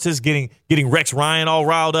conferences, getting Rex Ryan all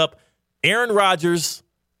riled up. Aaron Rodgers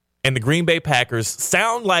and the Green Bay Packers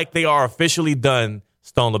sound like they are officially done,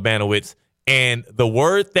 Stone Labanowitz. And the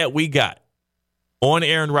word that we got on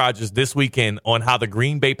Aaron Rodgers this weekend on how the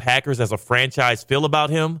Green Bay Packers as a franchise feel about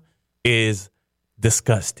him is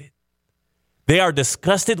disgusted. They are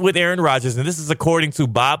disgusted with Aaron Rodgers, and this is according to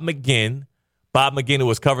Bob McGinn. Bob McGinn, who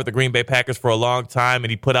has covered the Green Bay Packers for a long time,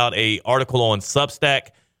 and he put out an article on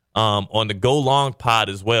Substack on the Go Long pod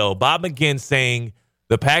as well. Bob McGinn saying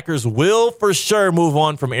the Packers will for sure move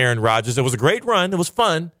on from Aaron Rodgers. It was a great run. It was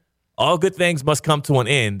fun. All good things must come to an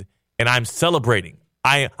end, and I'm celebrating.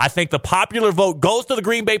 I think the popular vote goes to the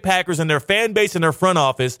Green Bay Packers and their fan base and their front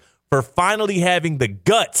office for finally having the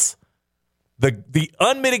guts, the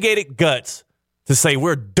unmitigated guts, to say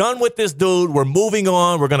we're done with this dude. We're moving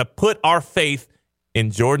on. We're going to put our faith in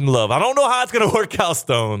Jordan Love. I don't know how it's going to work out,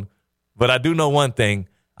 Stone, but I do know one thing.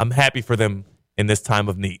 I'm happy for them in this time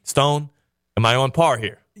of need. Stone, am I on par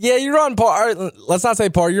here? Yeah, you're on par. Let's not say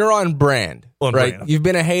par. You're on brand. Right? Brand. You've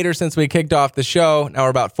been a hater since we kicked off the show. Now we're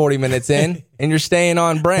about 40 minutes in, and you're staying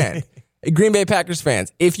on brand. Green Bay Packers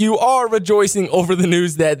fans, if you are rejoicing over the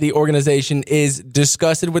news that the organization is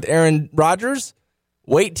disgusted with Aaron Rodgers,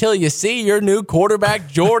 wait till you see your new quarterback,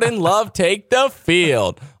 Jordan Love, take the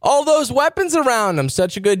field. All those weapons around him,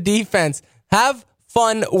 such a good defense. Have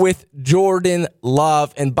fun with Jordan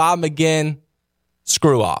Love. And Bob McGinn,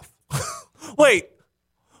 screw off. Wait,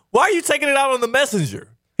 why are you taking it out on the messenger?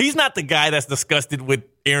 He's not the guy that's disgusted with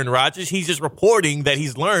Aaron Rodgers. He's just reporting that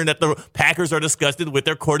he's learned that the Packers are disgusted with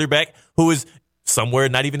their quarterback, who is somewhere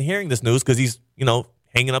not even hearing this news because he's,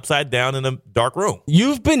 hanging upside down in a dark room.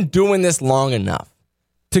 You've been doing this long enough.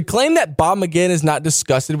 To claim that Bob McGinn is not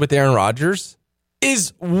disgusted with Aaron Rodgers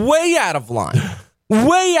is way out of line.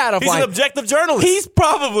 Way out of line. He's an objective journalist. He's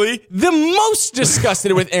probably the most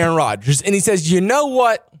disgusted with Aaron Rodgers. And he says, you know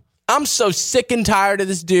what? I'm so sick and tired of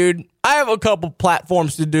this dude. I have a couple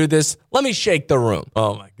platforms to do this. Let me shake the room.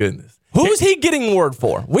 Oh, my goodness. Who's he getting word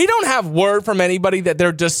for? We don't have word from anybody that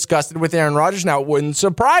they're disgusted with Aaron Rodgers. Now, it wouldn't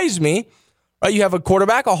surprise me. Right, you have a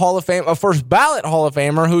quarterback, a Hall of Fame, a first ballot Hall of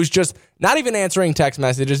Famer who's just not even answering text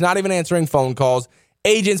messages, not even answering phone calls.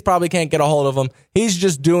 Agents probably can't get a hold of him. He's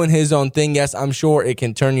just doing his own thing. Yes, I'm sure it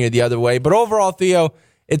can turn you the other way. But overall, Theo,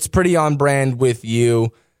 it's pretty on brand with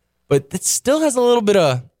you. But it still has a little bit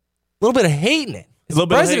of hate in it. It's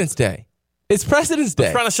President's Day. It's President's Day.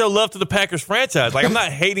 I'm trying to show love to the Packers franchise. Like, I'm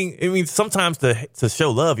not hating. I mean, sometimes to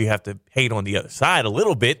show love, you have to hate on the other side a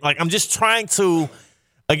little bit. Like, I'm just trying to.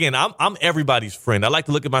 Again, I'm everybody's friend. I like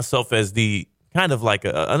to look at myself as the kind of like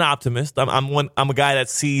an optimist. I'm a guy that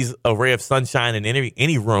sees a ray of sunshine in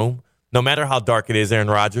any room, no matter how dark it is, Aaron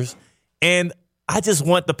Rodgers. And I just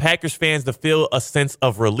want the Packers fans to feel a sense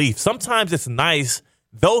of relief. Sometimes it's nice,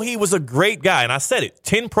 though he was a great guy, and I said it,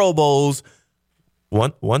 10 Pro Bowls,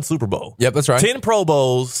 one Super Bowl. Yep, that's right. 10 Pro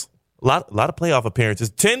Bowls, a lot of playoff appearances,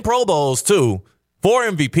 10 Pro Bowls too,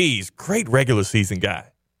 4 MVPs, great regular season guy.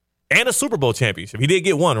 and a Super Bowl championship. He did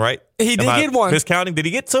get one, right? He did get one. Miscounting? Did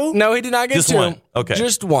he get two? No, he did not get just two. One. Okay.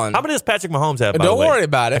 Just one. How many does Patrick Mahomes have, by Don't the way? worry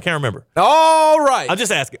about it. I can't remember. All right. I'm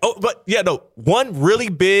just asking. Oh, but yeah, no. One really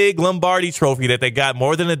big Lombardi trophy that they got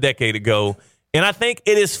more than a decade ago. And I think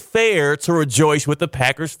it is fair to rejoice with the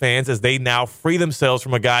Packers fans as they now free themselves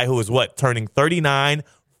from a guy who is turning 39,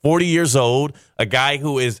 40 years old, a guy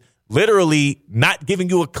who is literally not giving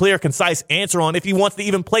you a clear, concise answer on if he wants to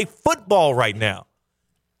even play football right now.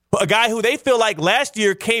 A guy who they feel like last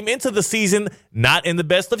year came into the season not in the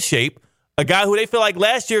best of shape. A guy who they feel like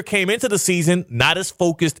last year came into the season not as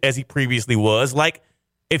focused as he previously was. Like,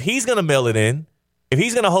 if he's going to mail it in, if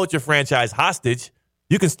he's going to hold your franchise hostage,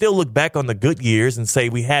 you can still look back on the good years and say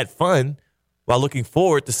we had fun while looking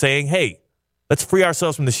forward to saying, hey, let's free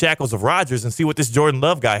ourselves from the shackles of Rodgers and see what this Jordan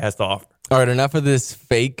Love guy has to offer. All right, enough of this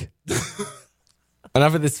fake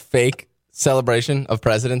celebration of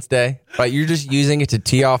President's Day. Right, you're just using it to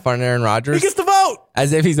tee off on Aaron Rodgers. He gets to vote.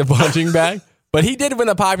 As if he's a punching bag. But he did win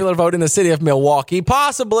the popular vote in the city of Milwaukee.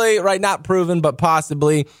 Possibly, right, not proven, but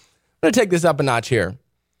possibly. I'm going to take this up a notch here.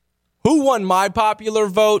 Who won my popular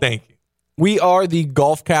vote? Thank you. We are the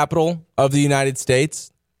golf capital of the United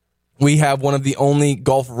States. We have one of the only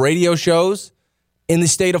golf radio shows in the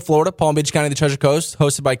state of Florida, Palm Beach County, the Treasure Coast,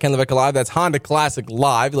 hosted by Ken LaVicka Live. That's Honda Classic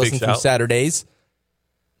Live. You listen through Saturdays.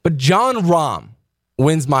 But John Rahm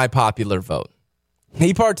wins my popular vote.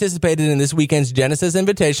 He participated in this weekend's Genesis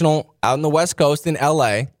Invitational out in the West Coast in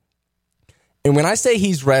L.A. And when I say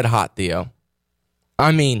he's red hot, Theo,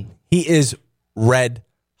 I mean he is red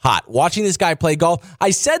hot. Watching this guy play golf,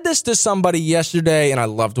 I said this to somebody yesterday, and I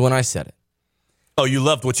loved when I said it. Oh, you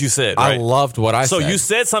loved what you said, right? I loved what I said. So you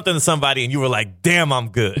said something to somebody, and you were like, damn, I'm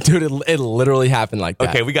good. Dude, it literally happened like that.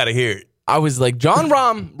 Okay, we got to hear it. I was like, John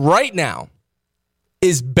Rahm right now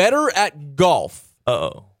is better at golf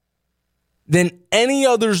than any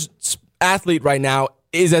other athlete right now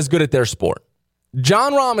is as good at their sport.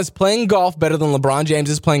 John Rahm is playing golf better than LeBron James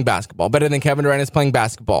is playing basketball, better than Kevin Durant is playing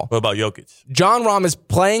basketball. What about Jokic? John Rahm is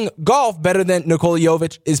playing golf better than Nikola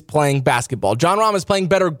Jovic is playing basketball. John Rahm is playing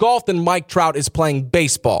better golf than Mike Trout is playing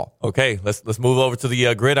baseball. Okay, let's move over to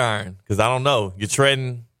the gridiron, because I don't know. You're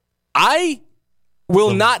treading. I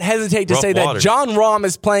will not hesitate to say that John Rahm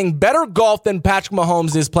is playing better golf than Patrick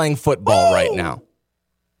Mahomes is playing football right now.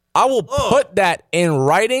 I will put that in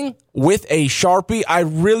writing with a Sharpie. I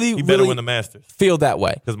really win the Masters. Feel that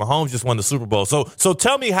way. Because Mahomes just won the Super Bowl. So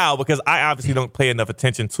tell me how, because I obviously don't pay enough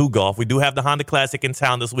attention to golf. We do have the Honda Classic in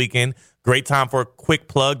town this weekend. Great time for a quick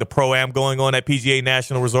plug. The Pro-Am going on at PGA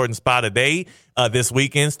National Resort and Spa today. This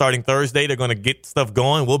weekend, starting Thursday, they're going to get stuff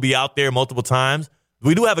going. We'll be out there multiple times.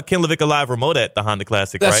 We do have a Ken LaVicka Live remote at the Honda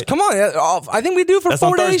Classic, right? Come on. I think we do for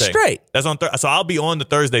 4 days straight. That's on Thursday. So I'll be on the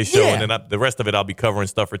Thursday show, and then the rest of it I'll be covering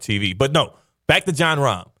stuff for TV. But no, back to John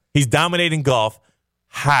Rahm. He's dominating golf.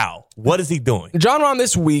 How? What is he doing? John Rahm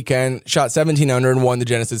this weekend shot 17 under and won the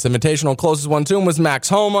Genesis Invitational. Closest one to him was Max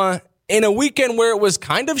Homa. In a weekend where it was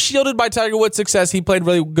kind of shielded by Tiger Woods' success, he played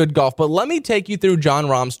really good golf. But let me take you through John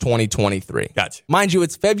Rahm's 2023. Gotcha. Mind you,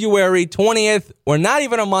 it's February 20th. We're not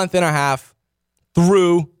even a month and a half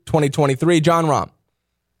through 2023. John Rahm,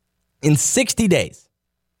 in 60 days,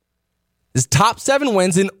 his top 7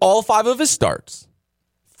 wins in all 5 of his starts.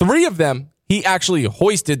 3 of them, he actually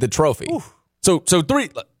hoisted the trophy. Oof. So 3,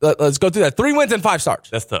 let's go through that. 3 wins in 5 starts.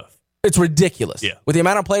 That's tough. It's ridiculous. Yeah. With the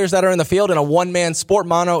amount of players that are in the field in a one-man sport,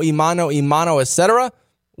 mano, etc.,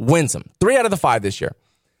 wins them. 3 out of the 5 this year.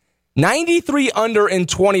 93 under in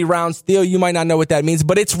 20 rounds. Theo, you might not know what that means,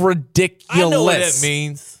 but it's ridiculous. I know what that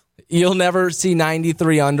means. You'll never see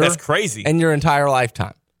 93 under. That's crazy. In your entire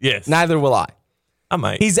lifetime. Yes. Neither will I. I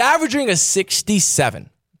might. He's averaging a 67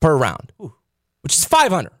 per round, which is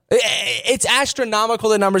 500. It's astronomical,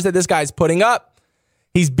 the numbers that this guy's putting up.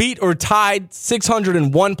 He's beat or tied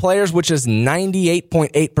 601 players, which is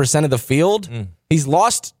 98.8% of the field. He's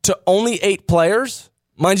lost to only 8 players.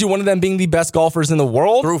 Mind you, one of them being the best golfers in the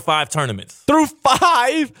world. Through 5 tournaments. Through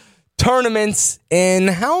 5 tournaments. And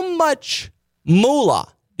how much moolah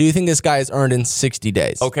do you think this guy has earned in 60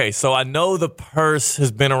 days? Okay, so I know the purse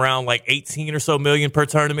has been around like 18 or so million per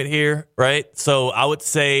tournament here, right? So I would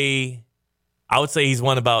say he's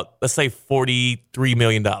won about, let's say, $43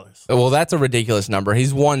 million. Well, that's a ridiculous number.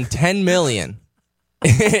 He's won $10 million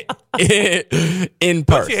in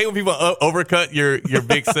purse. Don't you hate when people overcut your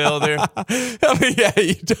big sale there? I mean, yeah,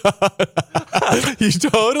 you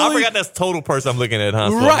totally. I forgot that's total purse I'm looking at, huh?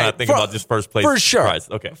 So right. I'm not thinking about just first place. For sure. Prize.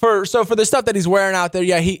 Okay. So for the stuff that he's wearing out there,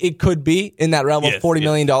 yeah, it could be in that realm of $40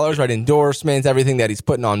 million, right? Endorsements, everything that he's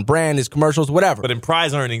putting on brand, his commercials, whatever. But in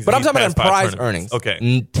prize earnings. But I'm talking about in prize earnings. Okay.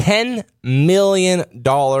 $10 million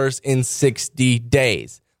in 60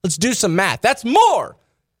 days. Let's do some math. That's more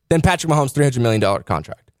than Patrick Mahomes' $300 million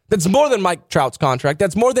contract. That's more than Mike Trout's contract.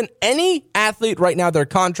 That's more than any athlete right now, their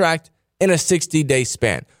contract in a 60-day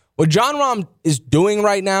span. What Jon Rahm is doing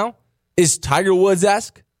right now is Tiger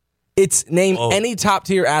Woods-esque. It's name any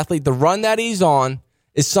top-tier athlete. The run that he's on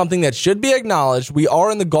is something that should be acknowledged. We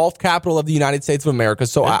are in the golf capital of the United States of America,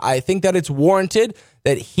 so I think that it's warranted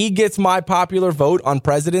that he gets my popular vote on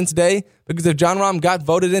President's Day, because if Jon Rahm got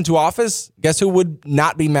voted into office, guess who would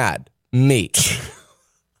not be mad? Me.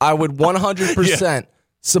 I would 100%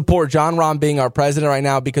 support Jon Rahm being our president right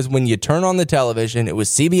now, because when you turn on the television, it was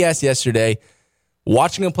CBS yesterday,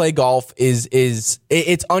 watching him play golf it's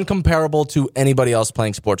uncomparable to anybody else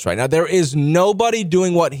playing sports right now. There is nobody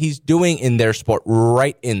doing what he's doing in their sport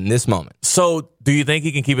right in this moment. So do you think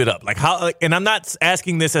he can keep it up? Like how? And I'm not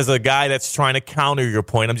asking this as a guy that's trying to counter your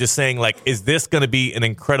point. I'm just saying, like, is this going to be an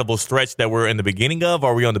incredible stretch that we're in the beginning of?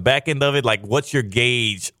 Are we on the back end of it? Like, what's your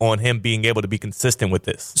gauge on him being able to be consistent with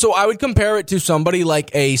this? So I would compare it to somebody like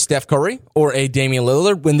a Steph Curry or a Damian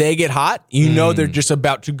Lillard. When they get hot, you know they're just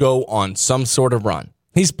about to go on some sort of run.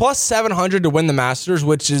 He's plus 700 to win the Masters,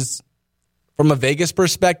 which is, from a Vegas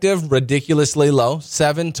perspective, ridiculously low.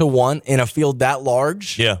 7-1 in a field that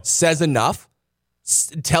large says enough.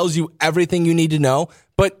 Tells you everything you need to know.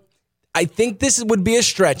 But I think this would be a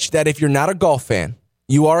stretch that if you're not a golf fan,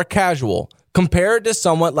 you are a casual, compare it to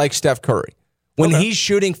someone like Steph Curry. When he's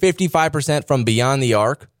shooting 55% from beyond the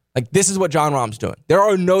arc, like, this is what Jon Rahm's doing. There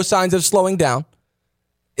are no signs of slowing down.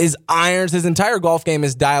 His irons, his entire golf game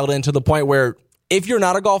is dialed in to the point where if you're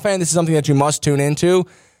not a golf fan, this is something that you must tune into,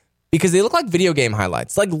 because they look like video game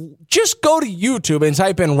highlights. Like, just go to YouTube and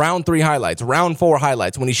type in round 3 highlights, round 4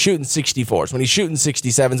 highlights, when he's shooting 64s, when he's shooting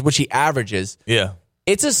 67s, which he averages. Yeah.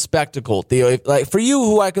 It's a spectacle, Theo. Like, for you,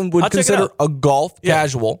 who would consider a golf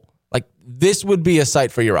casual, like, this would be a sight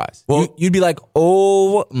for your eyes. Well, you'd be like,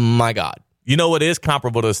 oh my God. You know what is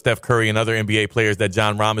comparable to Steph Curry and other NBA players that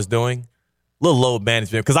Jon Rahm is doing? Little load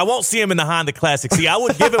management, because I won't see him in the Honda Classic. See, I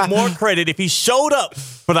would give him more credit if he showed up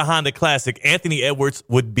for the Honda Classic. Anthony Edwards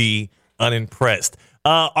would be unimpressed.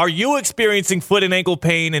 Are you experiencing foot and ankle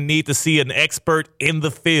pain and need to see an expert in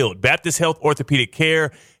the field? Baptist Health Orthopedic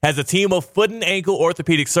Care has a team of foot and ankle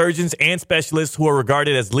orthopedic surgeons and specialists who are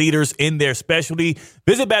regarded as leaders in their specialty.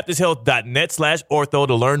 Visit baptisthealth.net/ortho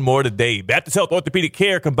to learn more today. Baptist Health Orthopedic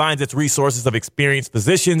Care combines its resources of experienced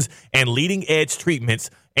physicians and leading-edge treatments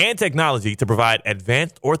and technology to provide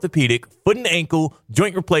advanced orthopedic, foot and ankle,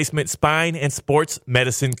 joint replacement, spine, and sports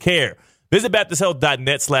medicine care. Visit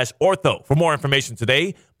baptisthealth.net/ortho for more information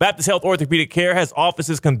today. Baptist Health Orthopedic Care has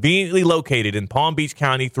offices conveniently located in Palm Beach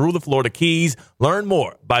County through the Florida Keys. Learn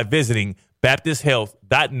more by visiting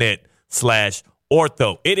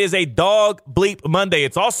baptisthealth.net/ortho. It is a Dog Bleep Monday.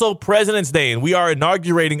 It's also President's Day, and we are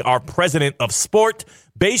inaugurating our president of sport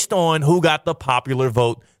based on who got the popular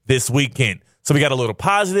vote this weekend. So we got a little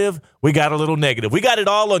positive, we got a little negative. We got it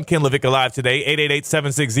all on Ken LaVicka Live today,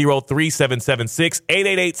 888-760-3776,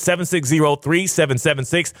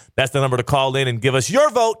 888-760-3776. That's the number to call in and give us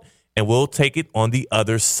your vote, and we'll take it on the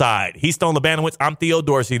other side. He's Stone Labanowitz. I'm Theo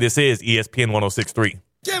Dorsey. This is ESPN 106.3.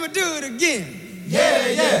 Can we do it again? Yeah,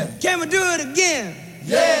 yeah. Can we do it again?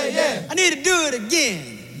 Yeah, yeah. I need to do it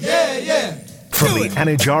again. Yeah, yeah. From the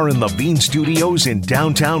Anajar and Levine Studios in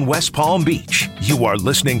downtown West Palm Beach, you are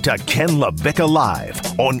listening to Ken LaVicka Live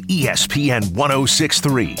on ESPN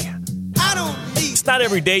 106.3. It's not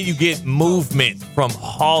every day you get movement from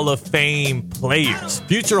Hall of Fame players.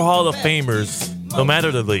 Future Hall of Famers, no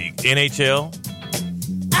matter the league, NHL,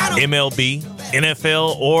 MLB,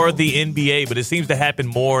 NFL, or the NBA, but it seems to happen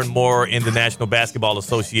more and more in the National Basketball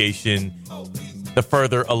Association the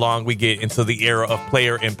further along we get into the era of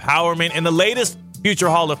player empowerment. And the latest future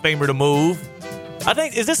Hall of Famer to move, I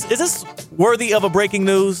think, is this worthy of a breaking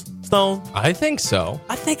news, Stone? I think so.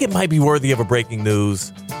 I think it might be worthy of a breaking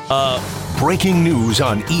news. Breaking news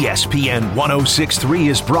on ESPN 106.3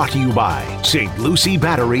 is brought to you by St. Lucie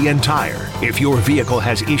Battery and Tire. If your vehicle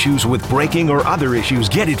has issues with braking or other issues,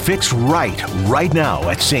 get it fixed right now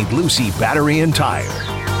at St. Lucie Battery and Tire.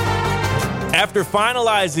 After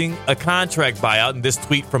finalizing a contract buyout, and this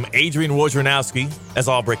tweet from Adrian Wojnarowski, as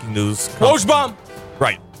all breaking news. Woj-bomb!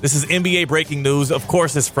 Right. This is NBA breaking news. Of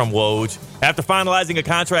course, it's from Woj. After finalizing a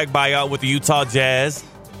contract buyout with the Utah Jazz,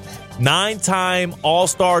 9-time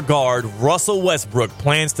All-Star guard Russell Westbrook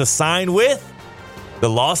plans to sign with the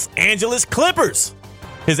Los Angeles Clippers.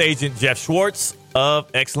 His agent, Jeff Schwartz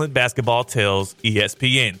of Excellent Basketball, tells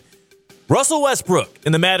ESPN. Russell Westbrook,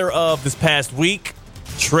 in the matter of this past week,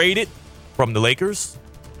 traded from the Lakers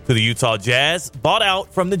to the Utah Jazz, bought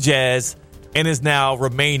out from the Jazz, and is now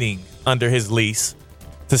remaining under his lease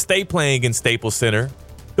to stay playing in Staples Center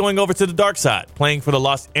going over to the dark side, playing for the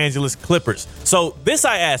Los Angeles Clippers. So this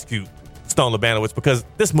I ask you, Stone Labanowitz, because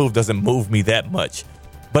this move doesn't move me that much.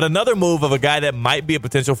 But another move of a guy that might be a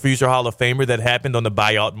potential future Hall of Famer that happened on the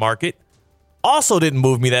buyout market also didn't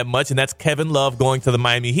move me that much, and that's Kevin Love going to the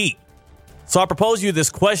Miami Heat. So I propose you this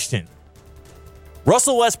question.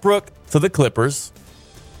 Russell Westbrook to the Clippers,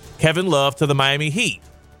 Kevin Love to the Miami Heat.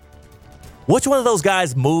 Which one of those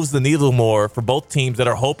guys moves the needle more for both teams that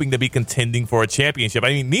are hoping to be contending for a championship? I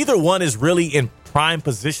mean, neither one is really in prime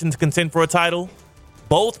position to contend for a title.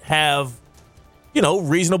 Both have,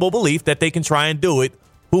 reasonable belief that they can try and do it.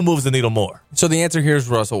 Who moves the needle more? So the answer here is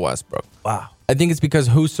Russell Westbrook. Wow. I think it's because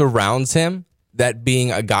who surrounds him, that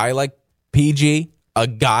being a guy like PG, a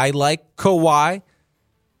guy like Kawhi.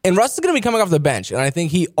 And Russ is going to be coming off the bench, and I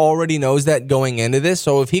think he already knows that going into this.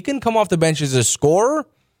 So if he can come off the bench as a scorer,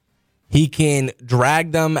 he can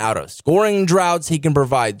drag them out of scoring droughts. He can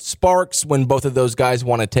provide sparks when both of those guys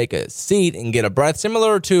want to take a seat and get a breath,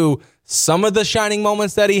 similar to some of the shining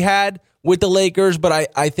moments that he had with the Lakers. But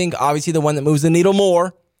I think obviously the one that moves the needle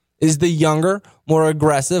more is the younger, more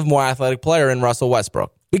aggressive, more athletic player in Russell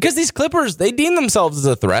Westbrook. Because these Clippers, they deem themselves as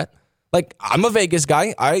a threat. Like, I'm a Vegas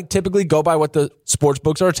guy. I typically go by what the sports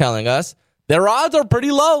books are telling us. Their odds are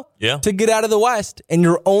pretty low to get out of the West, and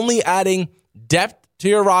you're only adding depth to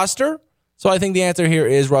your roster. So I think the answer here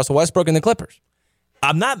is Russell Westbrook and the Clippers.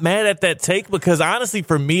 I'm not mad at that take because, honestly,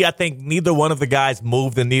 for me, I think neither one of the guys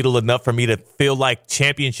moved the needle enough for me to feel like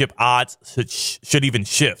championship odds should even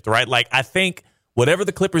shift, right? Like, I think whatever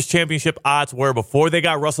the Clippers' championship odds were before they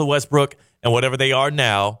got Russell Westbrook and whatever they are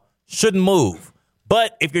now shouldn't move.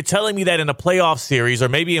 But if you're telling me that in a playoff series or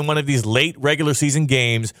maybe in one of these late regular season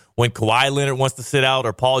games when Kawhi Leonard wants to sit out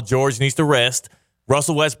or Paul George needs to rest,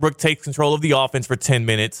 Russell Westbrook takes control of the offense for 10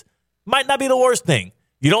 minutes, might not be the worst thing.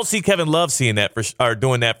 You don't see Kevin Love seeing that or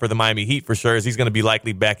doing that for the Miami Heat for sure, as he's going to be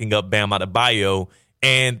likely backing up Bam Adebayo.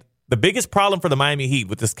 And the biggest problem for the Miami Heat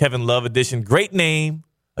with this Kevin Love addition, great name,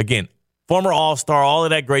 again, former All-Star, all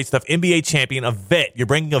of that great stuff, NBA champion, a vet. You're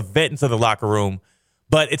bringing a vet into the locker room.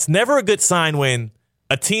 But it's never a good sign when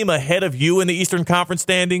a team ahead of you in the Eastern Conference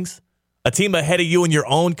standings, a team ahead of you in your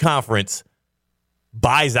own conference,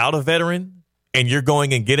 buys out a veteran, and you're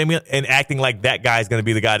going and getting him and acting like that guy is going to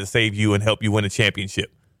be the guy to save you and help you win a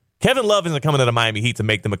championship. Kevin Love isn't coming to the Miami Heat to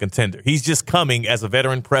make them a contender. He's just coming as a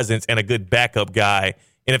veteran presence and a good backup guy.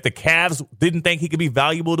 And if the Cavs didn't think he could be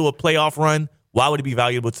valuable to a playoff run, why would he be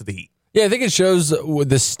valuable to the Heat? Yeah, I think it shows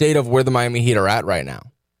the state of where the Miami Heat are at right now.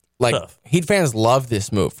 Like, Heat fans love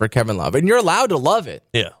this move for Kevin Love, and you're allowed to love it.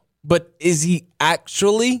 Yeah. But is he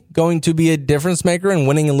actually going to be a difference maker in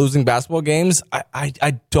winning and losing basketball games?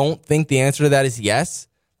 I don't think the answer to that is yes.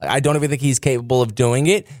 I don't even think he's capable of doing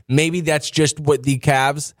it. Maybe that's just what the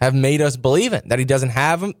Cavs have made us believe in, that he doesn't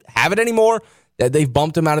have it anymore, that they've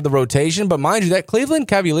bumped him out of the rotation. But mind you, that Cleveland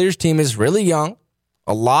Cavaliers team is really young.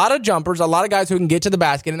 A lot of jumpers, a lot of guys who can get to the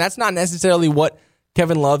basket, and that's not necessarily what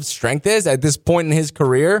Kevin Love's strength is at this point in his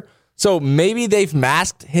career. So maybe they've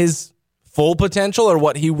masked his full potential, or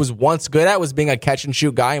what he was once good at was being a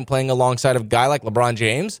catch-and-shoot guy and playing alongside a guy like LeBron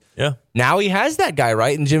James. Yeah. Now he has that guy,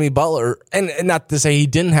 right, in Jimmy Butler. And not to say he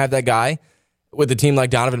didn't have that guy with a team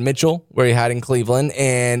like Donovan Mitchell, where he had in Cleveland,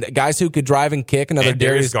 and guys who could drive and kick, another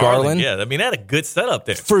Darius Garland. Yeah, I mean, that had a good setup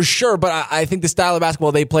there. For sure, but I think the style of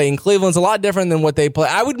basketball they play in Cleveland is a lot different than what they play.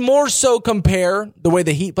 I would more so compare the way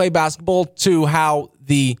the Heat play basketball to how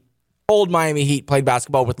the old Miami Heat played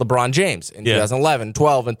basketball with LeBron James in 2011,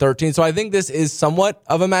 12, and 13. So I think this is somewhat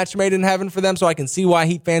of a match made in heaven for them. So I can see why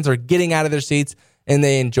Heat fans are getting out of their seats and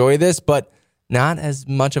they enjoy this, but not as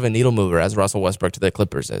much of a needle mover as Russell Westbrook to the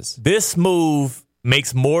Clippers is. This move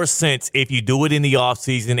makes more sense if you do it in the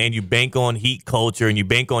offseason and you bank on Heat culture and you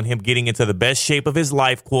bank on him getting into the best shape of his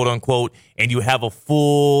life, quote unquote, and you have a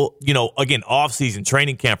full, again, offseason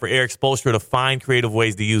training camp for Eric Spoelstra to find creative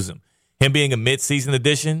ways to use him. Him being a mid-season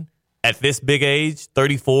addition at this big age,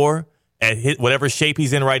 34, at whatever shape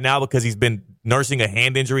he's in right now because he's been nursing a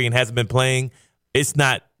hand injury and hasn't been playing, it's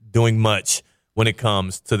not doing much when it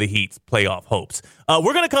comes to the Heat's playoff hopes.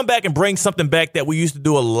 We're going to come back and bring something back that we used to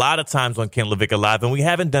do a lot of times on Ken LaVicka Live, and we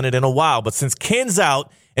haven't done it in a while. But since Ken's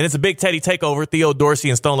out and it's a Big Teddy takeover, Theo Dorsey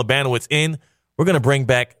and Stone Labanowitz in, we're going to bring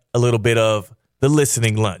back a little bit of the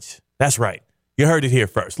listening lunch. That's right. You heard it here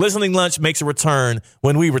first. Listening Lunch makes a return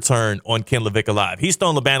when we return on Ken LaVicka Live. He's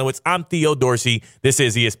Stone Labanowitz. I'm Theo Dorsey. This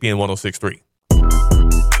is ESPN 106.3.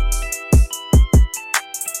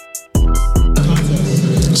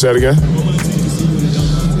 Say it again.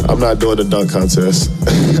 I'm not doing the dunk contest.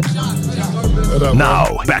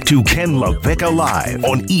 Now, back to Ken LaVicka Live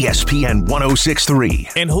on ESPN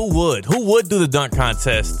 106.3. And who would? Who would do the dunk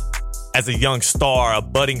contest as a young star, a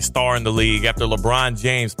budding star in the league after LeBron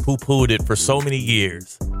James poo-pooed it for so many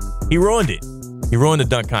years. He ruined it. He ruined the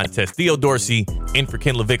dunk contest. Theo Dorsey in for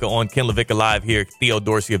Ken LaVicka on Ken LaVicka Live here. Theo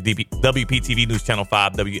Dorsey of WPTV News Channel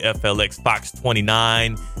 5, WFLX, Fox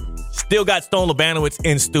 29. Still got Stone Labanowitz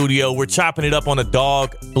in studio. We're chopping it up on a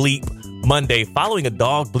dog bleep Monday following a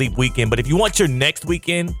dog bleep weekend. But if you want your next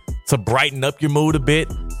weekend to brighten up your mood a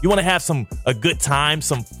bit, you want to have a good time,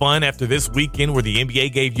 some fun after this weekend where the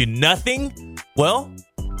NBA gave you nothing, well,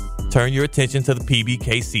 turn your attention to the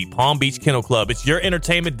PBKC, Palm Beach Kennel Club. It's your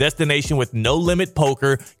entertainment destination with no-limit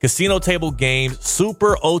poker, casino table games,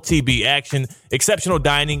 super OTB action, exceptional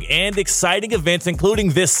dining, and exciting events,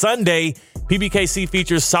 including this Sunday. PBKC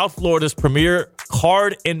features South Florida's premier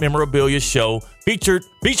card and memorabilia show,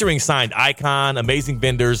 featuring signed icon, amazing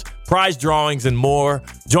vendors, prize drawings, and more.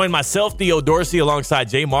 Join myself, Theo Dorsey, alongside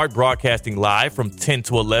J Mart, broadcasting live from 10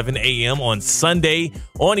 to 11 a.m. on Sunday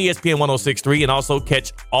on ESPN 106.3, and also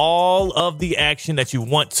catch all of the action that you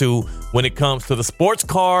want to when it comes to the sports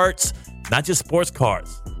cards, not just sports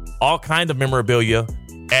cards, all kinds of memorabilia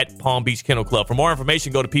at Palm Beach Kennel Club. For more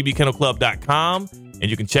information, go to pbkennelclub.com,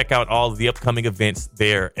 and you can check out all of the upcoming events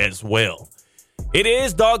there as well. It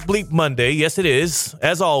is Dog Bleep Monday. Yes, it is.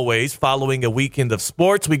 As always, following a weekend of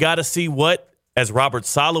sports, we got to see what, as Robert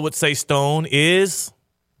Saleh would say, Stone, is...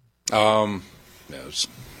 Yes.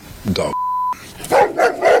 Dog.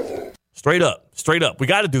 Straight up. We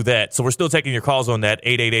got to do that. So we're still taking your calls on that.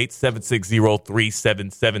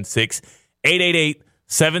 888-760-3776.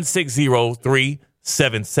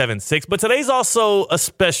 888-760-3776. But today's also a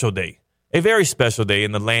special day. A very special day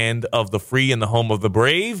in the land of the free and the home of the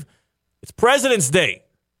brave. It's President's Day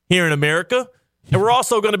here in America, and we're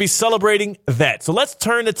also going to be celebrating that. So let's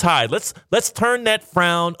turn the tide. Let's turn that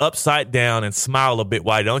frown upside down and smile a bit.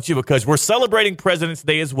 Why don't you? Because we're celebrating President's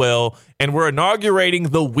Day as well, and we're inaugurating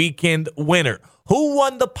the weekend winner. Who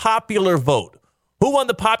won the popular vote? Who won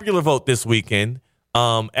the popular vote this weekend?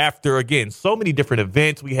 After, again, so many different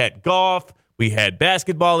events. We had golf. We had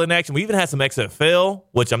basketball in action. We even had some XFL,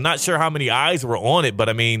 which I'm not sure how many eyes were on it, but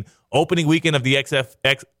I mean, opening weekend of the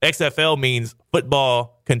XFL means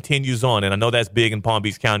football continues on, and I know that's big in Palm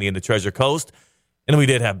Beach County and the Treasure Coast. And we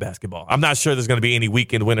did have basketball. I'm not sure there's going to be any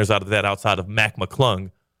weekend winners out of that outside of Mac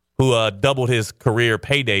McClung, who doubled his career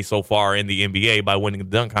payday so far in the NBA by winning the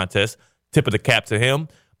dunk contest. Tip of the cap to him.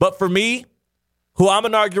 But for me, who I'm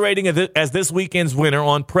inaugurating as this weekend's winner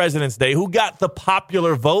on President's Day, who got the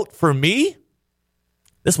popular vote for me?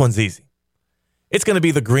 This one's easy. It's going to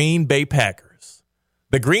be the Green Bay Packers.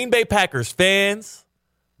 The Green Bay Packers fans,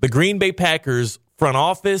 the Green Bay Packers front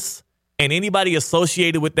office, and anybody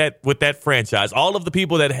associated with that franchise. All of the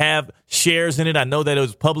people that have shares in it. I know that it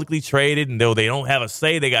was publicly traded, and though they don't have a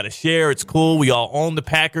say, they got a share. It's cool. We all own the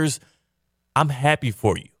Packers. I'm happy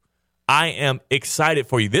for you. I am excited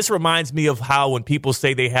for you. This reminds me of how when people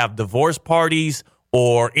say they have divorce parties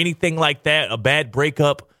or anything like that, a bad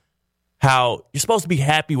breakup, how you're supposed to be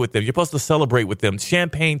happy with them. You're supposed to celebrate with them.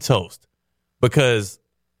 Champagne toast. Because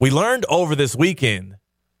we learned over this weekend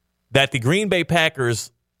that the Green Bay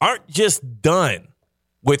Packers aren't just done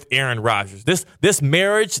with Aaron Rodgers. This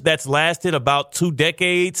marriage that's lasted about 2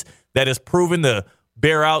 decades, that has proven to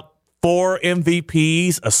bear out 4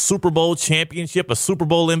 MVPs, a Super Bowl championship, a Super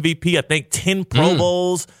Bowl MVP, I think 10 Pro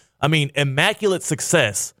Bowls. I mean, immaculate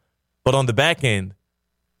success. But on the back end,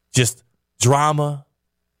 just drama,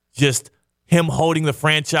 just him holding the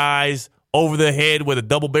franchise over the head with a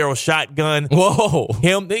double-barrel shotgun. Whoa.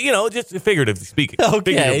 Him, just figuratively speaking. Okay.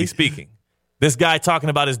 Figuratively speaking. This guy talking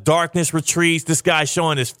about his darkness retreats. This guy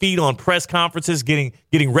showing his feet on press conferences, getting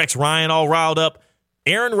Rex Ryan all riled up.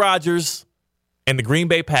 Aaron Rodgers and the Green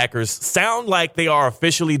Bay Packers sound like they are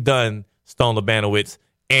officially done, Stone Labanowitz.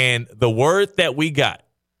 And the word that we got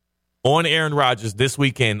on Aaron Rodgers this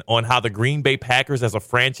weekend on how the Green Bay Packers as a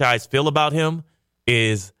franchise feel about him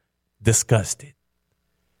is disgusted.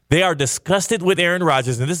 They are disgusted with Aaron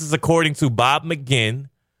Rodgers, and this is according to Bob McGinn.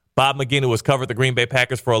 Bob McGinn, who has covered the Green Bay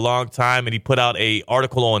Packers for a long time, and he put out an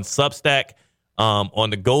article on Substack on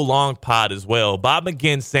the Go Long pod as well. Bob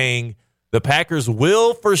McGinn saying the Packers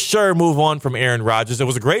will for sure move on from Aaron Rodgers. It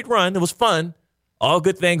was a great run. It was fun. All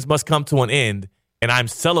good things must come to an end, and I'm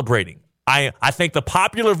celebrating. I think the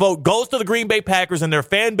popular vote goes to the Green Bay Packers and their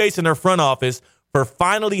fan base and their front office for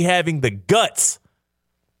finally having the guts,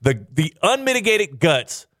 the unmitigated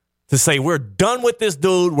guts, to say we're done with this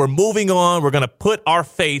dude. We're moving on. We're going to put our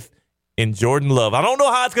faith in Jordan Love. I don't know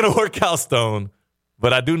how it's going to work out, Stone,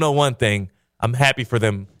 but I do know one thing. I'm happy for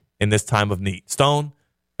them in this time of need. Stone,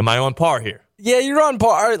 am I on par here? Yeah, you're on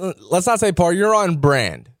par. Let's not say par. You're on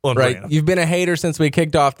brand, right? Brand. You've been a hater since we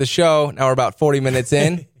kicked off the show. Now we're about 40 minutes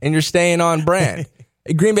in, and you're staying on brand.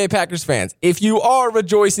 Green Bay Packers fans, if you are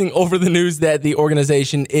rejoicing over the news that the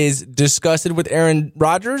organization is disgusted with Aaron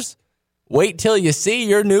Rodgers, wait till you see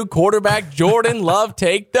your new quarterback, Jordan Love,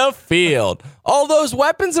 take the field. All those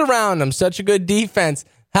weapons around him, such a good defense.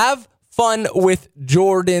 Have fun with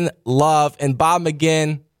Jordan Love, and Bob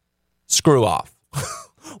McGinn, screw off.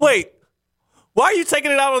 Wait, why are you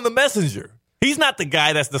taking it out on the messenger? He's not the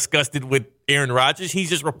guy that's disgusted with Aaron Rodgers. He's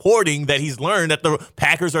just reporting that he's learned that the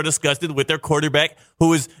Packers are disgusted with their quarterback,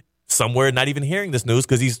 who is somewhere not even hearing this news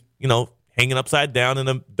because he's, hanging upside down in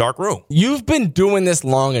a dark room. You've been doing this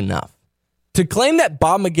long enough. To claim that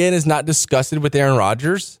Bob McGinn is not disgusted with Aaron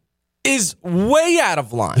Rodgers is way out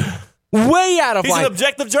of line. Way out of line. He's an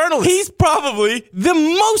objective journalist. He's probably the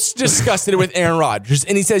most disgusted with Aaron Rodgers.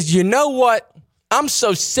 And he says, you know what? I'm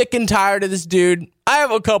so sick and tired of this dude. I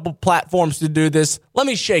have a couple platforms to do this. Let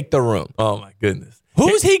me shake the room. Oh, my goodness.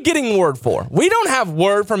 Who's he getting word for? We don't have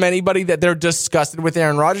word from anybody that they're disgusted with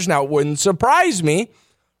Aaron Rodgers. Now, it wouldn't surprise me.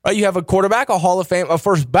 Right? You have a quarterback, a Hall of Fame, a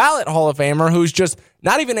first ballot Hall of Famer who's just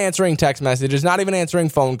not even answering text messages, not even answering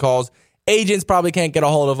phone calls. Agents probably can't get a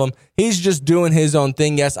hold of him. He's just doing his own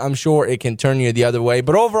thing. Yes, I'm sure it can turn you the other way.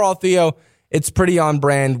 But overall, Theo, it's pretty on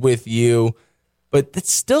brand with you. But it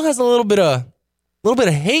still has a little bit of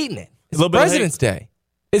hate in it. It's President's Day.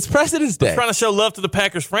 It's President's Day. I'm trying to show love to the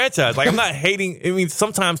Packers franchise. Like, I'm not hating. I mean,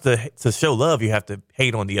 sometimes to show love, you have to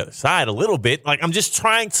hate on the other side a little bit. Like, I'm just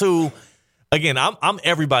trying to, again, I'm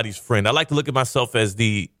everybody's friend. I like to look at myself as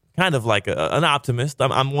the kind of like an optimist.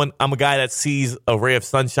 I'm a guy that sees a ray of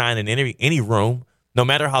sunshine in any room, no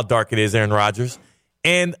matter how dark it is, Aaron Rodgers.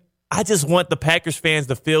 And I just want the Packers fans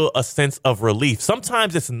to feel a sense of relief.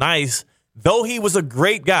 Sometimes it's nice, though he was a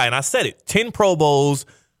great guy, and I said it, 10 Pro Bowls,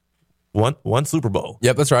 one Super Bowl.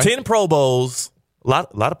 Yep, that's right. 10 Pro Bowls, a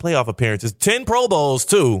lot of playoff appearances, 10 Pro Bowls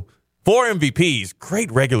too, 4 MVPs,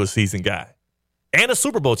 great regular season guy. And a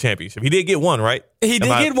Super Bowl championship. He did get one, right? He did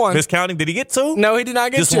get one. Miscounting? Did he get 2? No, he did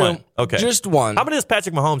not get just 2. One. Okay. Just one. How many does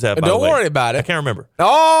Patrick Mahomes have, by the Don't way? worry about it. I can't remember.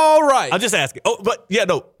 All right. I'm just asking. Oh, but yeah,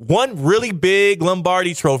 no. One really big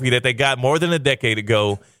Lombardi trophy that they got more than a decade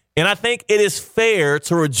ago. And I think it is fair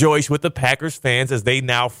to rejoice with the Packers fans as they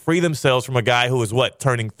now free themselves from a guy who is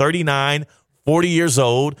turning 39, 40 years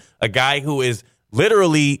old, a guy who is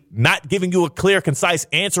literally not giving you a clear, concise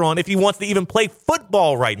answer on if he wants to even play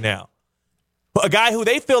football right now. A guy who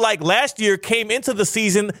they feel like last year came into the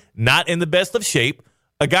season not in the best of shape.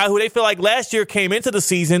 A guy who they feel like last year came into the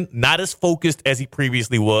season not as focused as he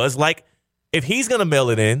previously was. Like, if he's going to mail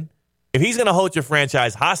it in, if he's going to hold your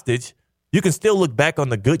franchise hostage, you can still look back on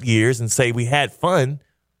the good years and say we had fun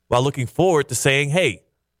while looking forward to saying, hey,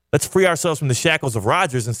 let's free ourselves from the shackles of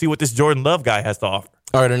Rodgers and see what this Jordan Love guy has to offer.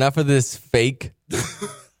 All right, enough of this fake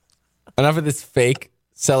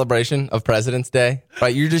celebration of President's Day.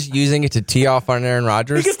 Right, you're just using it to tee off on Aaron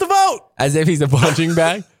Rodgers. He gets the vote. As if he's a punching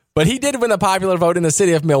bag. But he did win the popular vote in the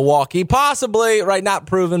city of Milwaukee. Possibly, right, not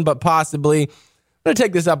proven, but possibly. I'm going to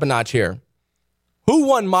take this up a notch here. Who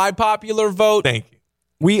won my popular vote? Thank you.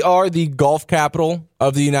 We are the golf capital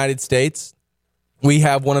of the United States. We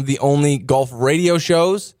have one of the only golf radio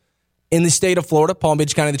shows in the state of Florida, Palm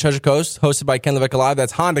Beach County, the Treasure Coast, hosted by Ken LaVicka Live.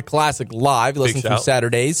 That's Honda Classic Live. You listen to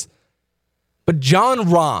Saturdays. But John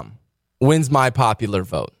Rahm wins my popular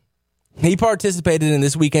vote. He participated in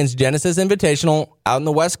this weekend's Genesis Invitational out in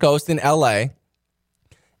the West Coast in L.A.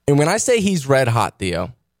 And when I say he's red hot,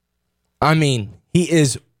 Theo, I mean he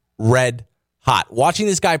is red hot. Watching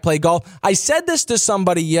this guy play golf, I said this to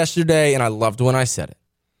somebody yesterday, and I loved when I said it.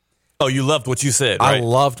 Oh, you loved what you said, right? I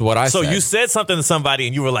loved what I said. So you said something to somebody,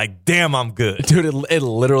 and you were like, damn, I'm good. Dude, it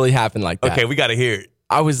literally happened like that. Okay, we got to hear it.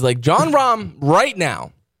 I was like, John Rahm right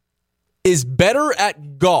now is better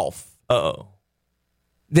at golf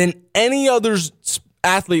than any other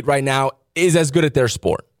athlete right now is as good at their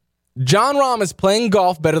sport. John Rahm is playing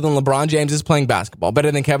golf better than LeBron James is playing basketball,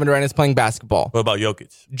 better than Kevin Durant is playing basketball. What about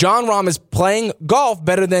Jokic? John Rahm is playing golf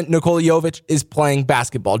better than Nikola Jovic is playing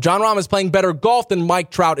basketball. John Rahm is playing better golf than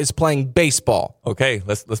Mike Trout is playing baseball. Okay,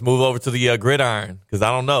 let's move over to the gridiron, because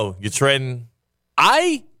I don't know. You're treading.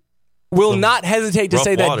 I will not hesitate to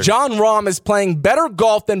say that John Rahm is playing better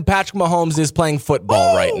golf than Patrick Mahomes is playing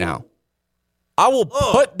football right now. I will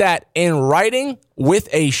put that in writing with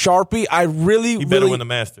a Sharpie. I really win the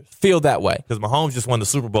Masters. Feel that way. Because Mahomes just won the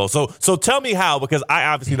Super Bowl. So tell me how, because I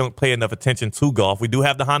obviously don't pay enough attention to golf. We do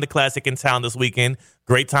have the Honda Classic in town this weekend.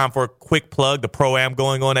 Great time for a quick plug. The Pro-Am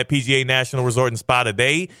going on at PGA National Resort and Spa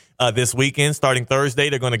today. This weekend, starting Thursday,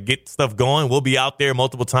 they're going to get stuff going. We'll be out there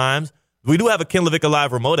multiple times. We do have a Ken LaVicka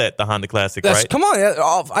Live remote at the Honda Classic, right? Come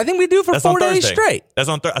on. I think we do for 4 days straight. That's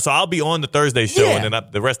on Thursday. So I'll be on the Thursday show, Yeah. and then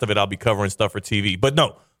the rest of it I'll be covering stuff for TV. But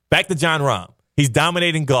no, back to Jon Rahm. He's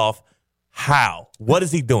dominating golf. How? What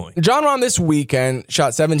is he doing? Jon Rahm this weekend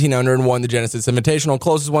shot 17 under and won the Genesis Invitational.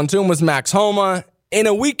 Closest one to him was Max Homa. In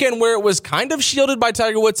a weekend where it was kind of shielded by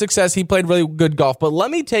Tiger Woods' success, he played really good golf. But let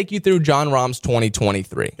me take you through Jon Rahm's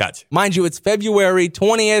 2023. Gotcha. Mind you, it's February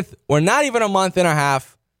 20th. We're not even a month and a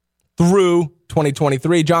half through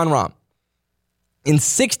 2023. Jon Rahm, in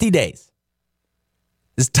 60 days,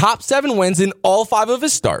 his top 7 wins in all 5 of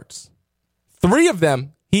his starts. 3 of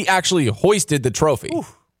them, he actually hoisted the trophy.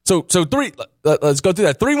 Oof. So 3, let's go through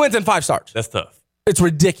that. 3 wins and 5 starts. That's tough. It's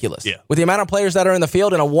ridiculous. Yeah. With the amount of players that are in the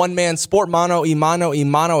field in a one-man sport, mano,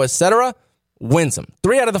 etc., wins them.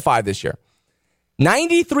 3 out of the 5 this year.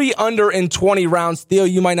 93 under in 20 rounds. Theo,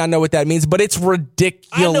 you might not know what that means, but it's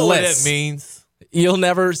ridiculous. I know what that means. You'll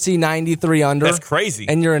never see 93 under. That's crazy.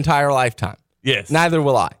 In your entire lifetime. Yes. Neither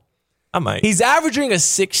will I. I might. He's averaging a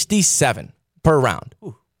 67 per round,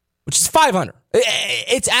 which is 500.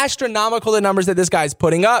 It's astronomical, the numbers that this guy's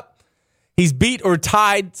putting up. He's beat or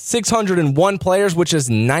tied 601 players, which is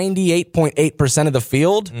 98.8% of the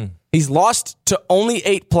field. He's lost to only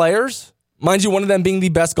 8 players. Mind you, one of them being the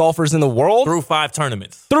best golfers in the world. Through 5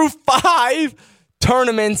 tournaments. Through 5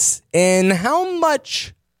 tournaments. And how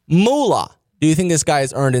much moolah do you think this guy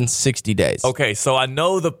has earned in 60 days? Okay, so I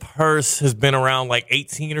know the purse has been around like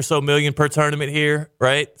 18 or so million per tournament here,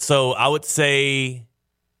 right? So I would say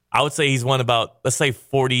he's won about, let's say,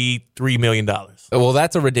 $43 million. Well,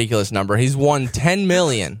 that's a ridiculous number. He's won $10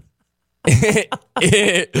 million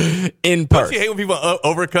in purse. Don't you hate when people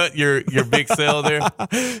overcut your big sale there?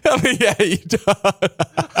 I mean, yeah, you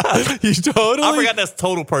totally. I forgot that's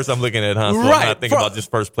total purse I'm looking at, huh? So Right. I'm not thinking about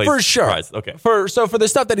just first place For sure. prize. Okay. For the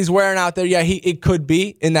stuff that he's wearing out there, yeah, it could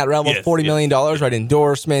be in that realm of $40 million, right?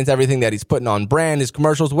 Endorsements, everything that he's putting on brand, his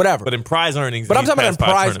commercials, whatever. But in prize earnings, But I'm he's talking about in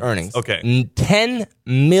past 5 prize tournaments. earnings. Okay. $10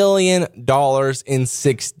 million in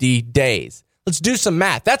 60 days. Let's do some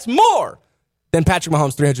math. That's more than Patrick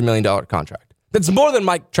Mahomes' $300 million contract. That's more than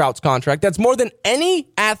Mike Trout's contract. That's more than any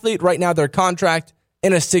athlete right now, their contract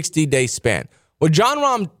in a 60-day span. What Jon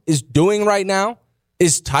Rahm is doing right now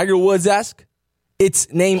is Tiger Woods-esque.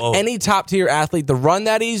 It's name any top-tier athlete. The run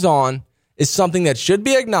that he's on is something that should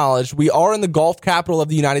be acknowledged. We are in the golf capital of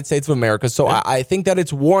the United States of America, so I think that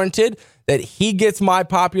it's warranted that he gets my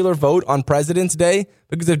popular vote on President's Day,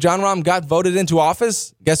 because if Jon Rahm got voted into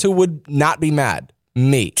office, guess who would not be mad?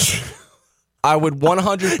 Me. I would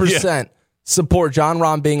 100% support Jon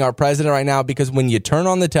Rahm being our president right now, because when you turn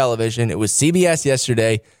on the television, it was CBS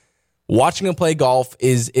yesterday, watching him play golf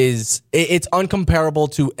it's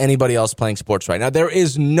uncomparable to anybody else playing sports right now. There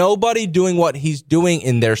is nobody doing what he's doing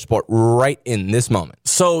in their sport right in this moment.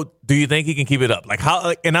 So do you think he can keep it up? Like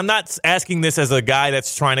how? And I'm not asking this as a guy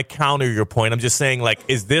that's trying to counter your point. I'm just saying, like,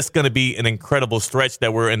 is this going to be an incredible stretch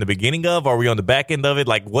that we're in the beginning of? Are we on the back end of it?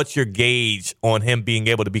 Like, what's your gauge on him being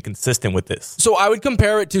able to be consistent with this? So I would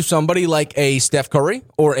compare it to somebody like a Steph Curry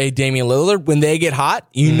or a Damian Lillard. When they get hot,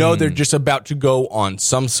 you know they're just about to go on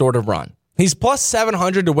some sort of run. He's plus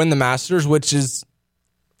 700 to win the Masters, which is,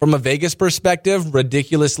 from a Vegas perspective,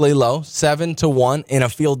 ridiculously low. 7-1 in a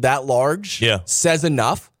field that large says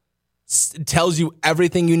enough. Tells you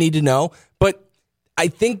everything you need to know. But I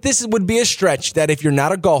think this would be a stretch that if you're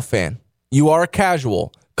not a golf fan, you are a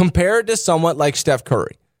casual, compare it to somewhat like Steph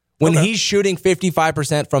Curry. When he's shooting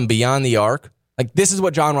 55% from beyond the arc, like, this is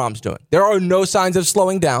what Jon Rahm's doing. There are no signs of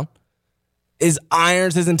slowing down. His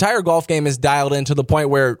irons, his entire golf game is dialed in to the point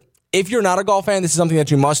where if you're not a golf fan, this is something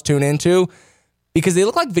that you must tune into, because they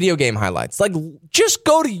look like video game highlights. Like, just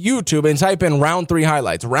go to YouTube and type in round 3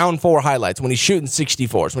 highlights, round 4 highlights, when he's shooting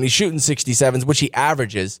 64s, when he's shooting 67s, which he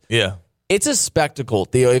averages. Yeah. It's a spectacle,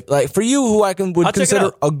 Theo. Like, for you, who would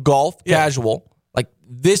consider a golf casual, like,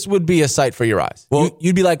 this would be a sight for your eyes. Well,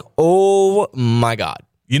 you'd be like, oh my God.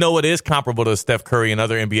 You know what is comparable to Steph Curry and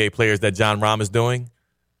other NBA players that Jon Rahm is doing?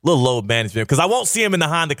 Little load management, because I won't see him in the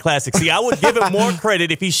Honda Classic. See, I would give him more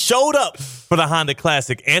credit if he showed up for the Honda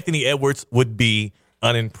Classic. Anthony Edwards would be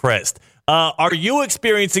unimpressed. Are you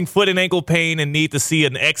experiencing foot and ankle pain and need to see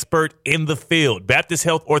an expert in the field? Baptist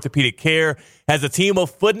Health Orthopedic Care has a team of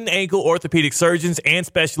foot and ankle orthopedic surgeons and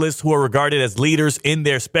specialists who are regarded as leaders in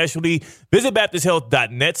their specialty. Visit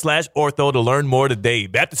baptisthealth.net/ortho to learn more today.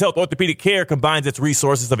 Baptist Health Orthopedic Care combines its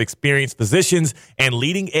resources of experienced physicians and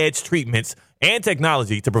leading-edge treatments and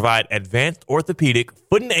technology to provide advanced orthopedic,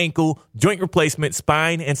 foot and ankle, joint replacement,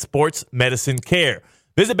 spine, and sports medicine care.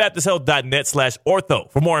 Visit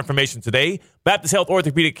BaptistHealth.net/ortho for more information today. Baptist Health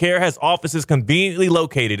Orthopedic Care has offices conveniently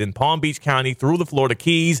located in Palm Beach County through the Florida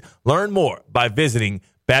Keys. Learn more by visiting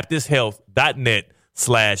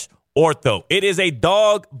BaptistHealth.net/ortho. It is a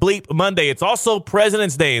Dog Bleep Monday. It's also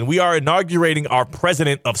President's Day, and we are inaugurating our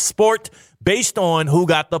president of sport based on who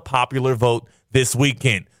got the popular vote this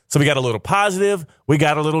weekend. So we got a little positive, we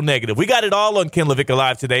got a little negative. We got it all on Ken LaVicka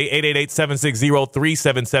Live today,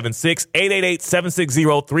 888-760-3776,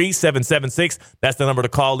 888-760-3776. That's the number to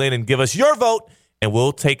call in and give us your vote, and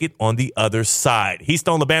we'll take it on the other side. He's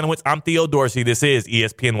Stone Labanowitz. I'm Theo Dorsey. This is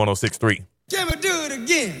ESPN 106.3. Can we do it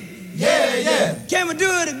again? Yeah, yeah. Can we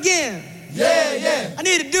do it again? Yeah, yeah. I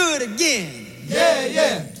need to do it again. Yeah,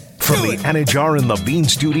 yeah. From the Anajar and Levine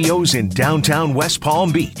Studios in downtown West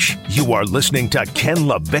Palm Beach, you are listening to Ken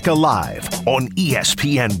LaVicka Live on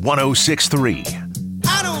ESPN 106.3.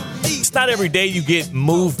 It's not every day you get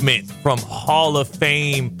movement from Hall of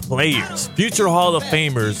Fame players. Future Hall of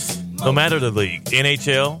Famers, no matter the league,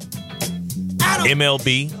 NHL,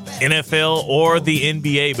 MLB, NFL, or the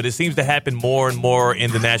NBA, but it seems to happen more and more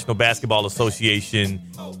in the National Basketball Association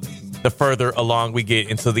the further along we get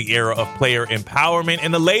into the era of player empowerment.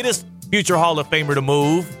 And the latest future Hall of Famer to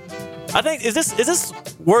move, I think, is this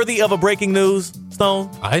worthy of a breaking news, Stone?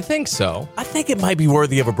 I think so. I think it might be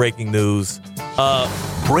worthy of a breaking news.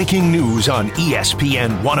 Breaking news on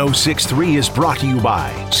ESPN 106.3 is brought to you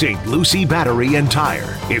by St. Lucie Battery and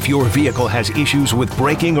Tire. If your vehicle has issues with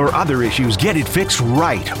braking or other issues, get it fixed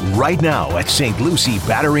right now at St. Lucie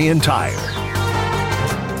Battery and Tire.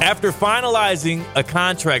 After finalizing a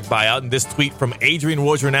contract buyout, and this tweet from Adrian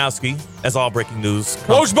Wojnarowski, as all breaking news.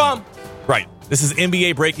 Woj-bomb! Right. This is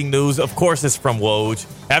NBA breaking news. Of course, it's from Woj.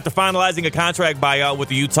 After finalizing a contract buyout with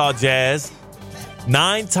the Utah Jazz,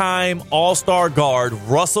 9-time All-Star guard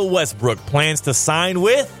Russell Westbrook plans to sign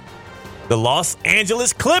with the Los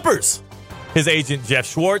Angeles Clippers. His agent, Jeff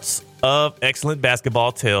Schwartz of Excellent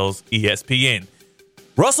Basketball tells ESPN.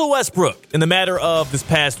 Russell Westbrook, in the matter of this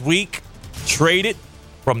past week, traded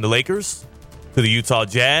from the Lakers to the Utah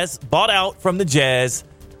Jazz, bought out from the Jazz,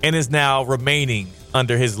 and is now remaining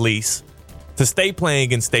under his lease to stay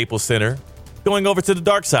playing in Staples Center, going over to the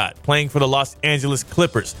dark side, playing for the Los Angeles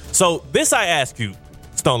Clippers. So this I ask you,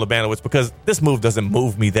 Stone Labanowitz, because this move doesn't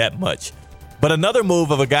move me that much. But another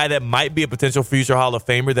move of a guy that might be a potential future Hall of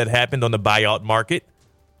Famer that happened on the buyout market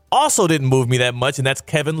also didn't move me that much, and that's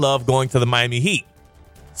Kevin Love going to the Miami Heat.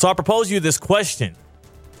 So I propose you this question.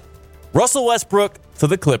 Russell Westbrook to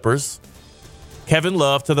the Clippers, Kevin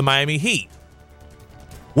Love to the Miami Heat.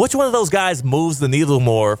 Which one of those guys moves the needle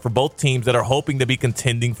more for both teams that are hoping to be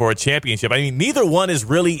contending for a championship? I mean, neither one is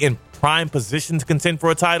really in prime position to contend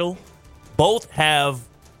for a title. Both have,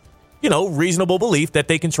 reasonable belief that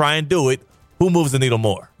they can try and do it. Who moves the needle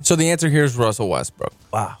more? So the answer here is Russell Westbrook.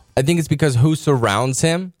 Wow. I think it's because who surrounds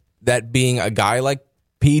him, that being a guy like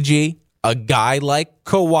PG, a guy like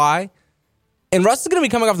Kawhi. And Russ is going to be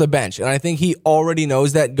coming off the bench, and I think he already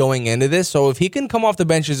knows that going into this. So if he can come off the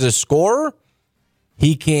bench as a scorer,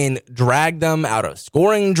 he can drag them out of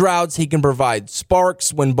scoring droughts. He can provide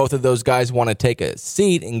sparks when both of those guys want to take a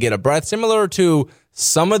seat and get a breath, similar to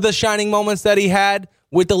some of the shining moments that he had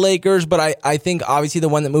with the Lakers. But I think obviously the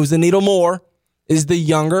one that moves the needle more is the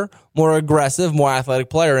younger, more aggressive, more athletic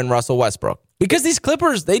player in Russell Westbrook. Because these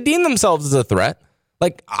Clippers, they deem themselves as a threat.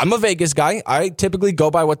 Like, I'm a Vegas guy. I typically go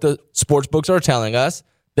by what the sports books are telling us.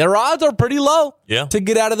 Their odds are pretty low to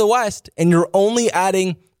get out of the West, and you're only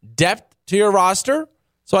adding depth to your roster.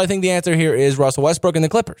 So I think the answer here is Russell Westbrook and the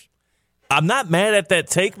Clippers. I'm not mad at that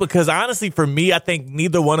take because, honestly, for me, I think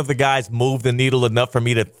neither one of the guys moved the needle enough for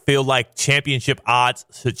me to feel like championship odds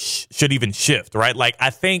should even shift, right? Like, I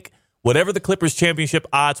think whatever the Clippers' championship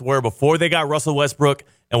odds were before they got Russell Westbrook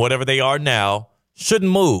and whatever they are now shouldn't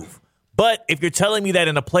move. But if you're telling me that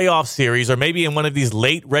in a playoff series or maybe in one of these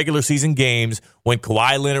late regular season games when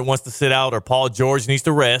Kawhi Leonard wants to sit out or Paul George needs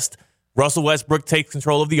to rest, Russell Westbrook takes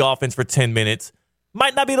control of the offense for 10 minutes,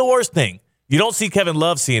 might not be the worst thing. You don't see Kevin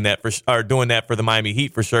Love seeing that or doing that for the Miami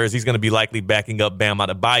Heat for sure, as he's going to be likely backing up Bam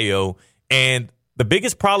Adebayo. And the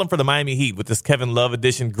biggest problem for the Miami Heat with this Kevin Love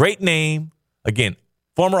addition, great name, again,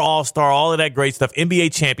 former All-Star, all of that great stuff,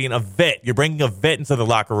 NBA champion, a vet. You're bringing a vet into the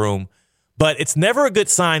locker room. But it's never a good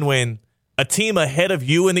sign when a team ahead of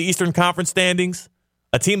you in the Eastern Conference standings,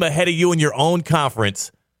 a team ahead of you in your own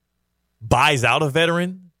conference, buys out a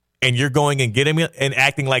veteran, and you're going and getting him and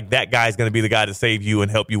acting like that guy is going to be the guy to save you and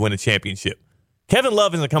help you win a championship. Kevin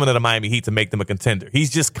Love isn't coming to the Miami Heat to make them a contender. He's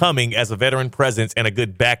just coming as a veteran presence and a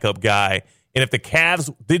good backup guy. And if the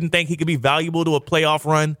Cavs didn't think he could be valuable to a playoff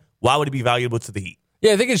run, why would he be valuable to the Heat?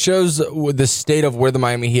 Yeah, I think it shows the state of where the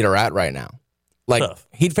Miami Heat are at right now. Like, tough.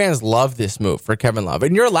 Heat fans love this move for Kevin Love,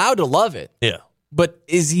 and you're allowed to love it. Yeah. But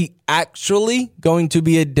is he actually going to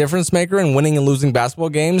be a difference maker in winning and losing basketball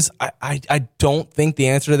games? I don't think the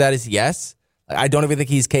answer to that is yes. I don't even think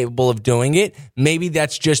he's capable of doing it. Maybe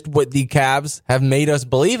that's just what the Cavs have made us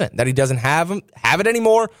believe in, that he doesn't have it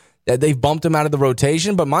anymore, that they've bumped him out of the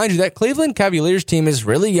rotation. But mind you, that Cleveland Cavaliers team is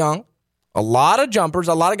really young. A lot of jumpers,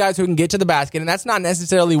 a lot of guys who can get to the basket, and that's not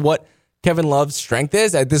necessarily what Kevin Love's strength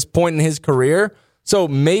is at this point in his career. So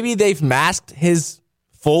maybe they've masked his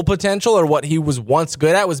full potential, or what he was once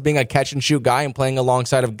good at was being a catch-and-shoot guy and playing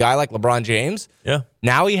alongside a guy like LeBron James. Yeah.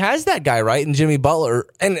 Now he has that guy, right, in Jimmy Butler.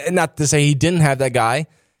 And not to say he didn't have that guy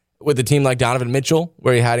with a team like Donovan Mitchell,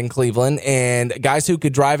 where he had in Cleveland, and guys who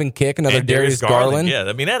could drive and kick, another And Darius Garland. Yeah,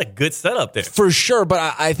 I mean, they had a good setup there. For sure,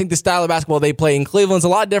 but I think the style of basketball they play in Cleveland is a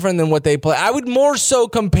lot different than what they play. I would more so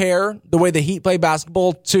compare the way the Heat play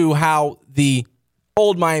basketball to how the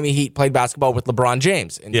old Miami Heat played basketball with LeBron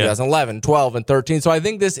James in 2011, 12, and 13. So I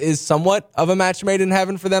think this is somewhat of a match made in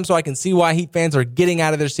heaven for them, so I can see why Heat fans are getting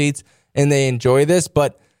out of their seats and they enjoy this,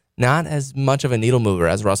 but not as much of a needle mover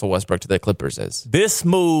as Russell Westbrook to the Clippers is. This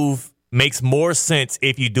move makes more sense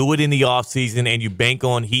if you do it in the offseason and you bank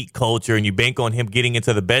on Heat culture and you bank on him getting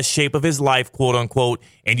into the best shape of his life, quote unquote,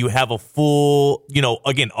 and you have a full,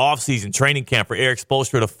 again, offseason training camp for Eric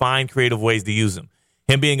Spoelstra to find creative ways to use him.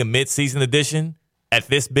 Him being a mid-season addition at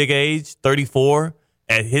this big age, 34,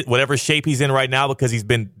 at whatever shape he's in right now because he's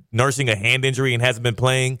been nursing a hand injury and hasn't been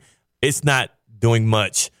playing, it's not doing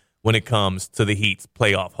much when it comes to the Heat's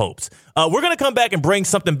playoff hopes. We're going to come back and bring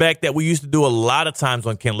something back that we used to do a lot of times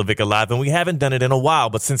on Ken LaVicka Live, and we haven't done it in a while.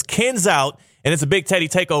 But since Ken's out and it's a Big Teddy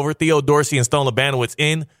takeover, Theo Dorsey and Stone Labanowitz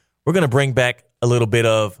in, we're going to bring back a little bit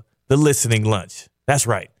of the listening lunch. That's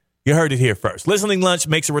right. You heard it here first. Listening Lunch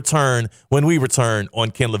makes a return when we return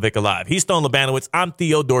on Ken LaVicka Live. He's Stone Labanowitz. I'm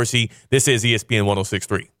Theo Dorsey. This is ESPN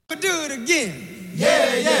 106.3. Do it again.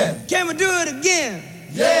 Yeah, yeah. Can we do it again?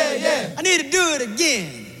 Yeah, yeah. I need to do it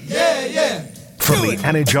again. Yeah, yeah. From the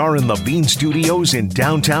Anajar and Levine Studios in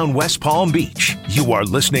downtown West Palm Beach, you are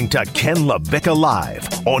listening to Ken LaVicka Live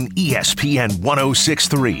on ESPN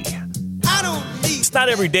 106.3. It's not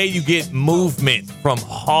every day you get movement from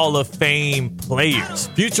Hall of Fame players.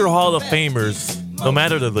 Future Hall of Famers, no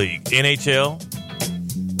matter the league, NHL,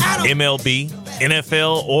 MLB,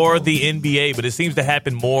 NFL, or the NBA, but it seems to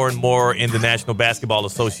happen more and more in the National Basketball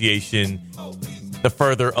Association the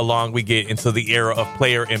further along we get into the era of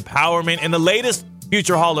player empowerment. And the latest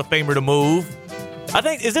future Hall of Famer to move, I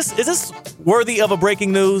think, is this worthy of a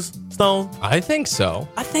breaking news, Stone? I think so.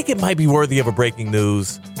 I think it might be worthy of a breaking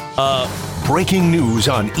news. Breaking news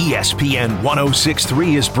on ESPN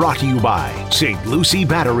 106.3 is brought to you by St. Lucie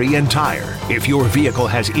Battery and Tire. If your vehicle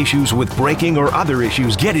has issues with braking or other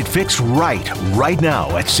issues, get it fixed right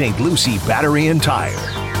now at St. Lucie Battery and Tire.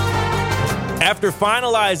 After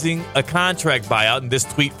finalizing a contract buyout, and this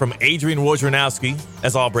tweet from Adrian Wojnarowski,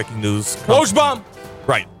 as all breaking news. Woj-bomb!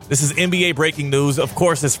 Right. This is NBA breaking news. Of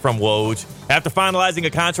course, it's from Woj. After finalizing a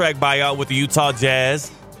contract buyout with the Utah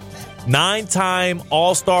Jazz, 9-time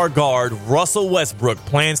All-Star guard Russell Westbrook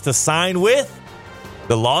plans to sign with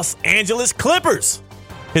the Los Angeles Clippers.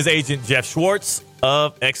 His agent, Jeff Schwartz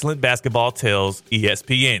of Excellent Basketball tells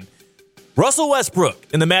ESPN. Russell Westbrook,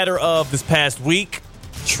 in the matter of this past week,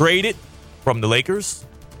 traded from the Lakers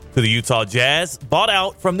to the Utah Jazz, bought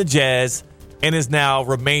out from the Jazz, and is now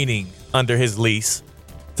remaining under his lease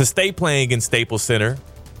to stay playing in Staples Center,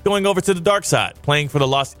 going over to the dark side, playing for the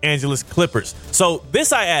Los Angeles Clippers. So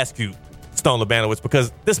this I ask you, Stone Labanowitz,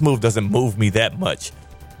 because this move doesn't move me that much.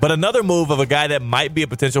 But another move of a guy that might be a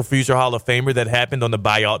potential future Hall of Famer that happened on the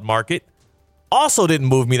buyout market also didn't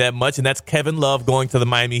move me that much, and that's Kevin Love going to the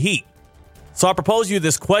Miami Heat. So I propose you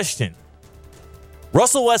this question.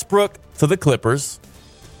 Russell Westbrook to the Clippers,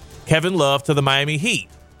 Kevin Love to the Miami Heat.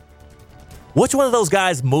 Which one of those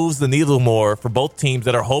guys moves the needle more for both teams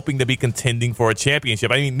that are hoping to be contending for a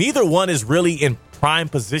championship? I mean, neither one is really in prime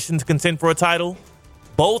position to contend for a title.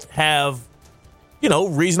 Both have,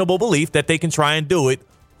 reasonable belief that they can try and do it.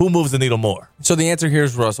 Who moves the needle more? So the answer here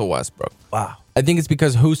is Russell Westbrook. Wow. I think it's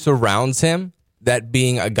because who surrounds him, that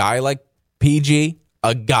being a guy like PG,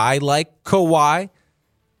 a guy like Kawhi.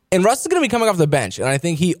 And Russ is going to be coming off the bench, and I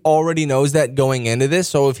think he already knows that going into this.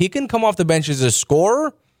 So if he can come off the bench as a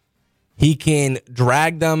scorer, he can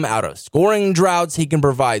drag them out of scoring droughts. He can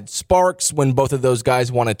provide sparks when both of those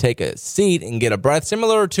guys want to take a seat and get a breath,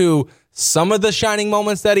 similar to some of the shining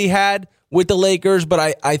moments that he had with the Lakers.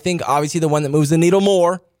 But I think obviously the one that moves the needle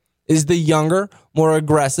more is the younger, more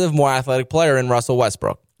aggressive, more athletic player in Russell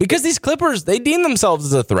Westbrook. Because these Clippers, they deem themselves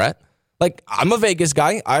as a threat. Like, I'm a Vegas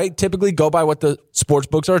guy. I typically go by what the sports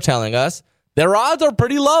books are telling us. their odds are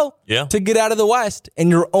pretty low Yeah. to get out of the West, and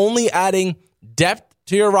you're only adding depth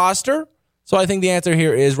to your roster. So I think the answer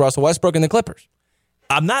here is Russell Westbrook and the Clippers.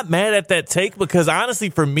 I'm not mad at that take because honestly,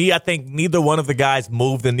 for me, I think neither one of the guys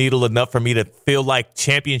moved the needle enough for me to feel like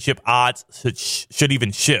championship odds should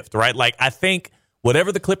even shift, right? Like, I think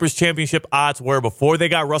whatever the Clippers' championship odds were before they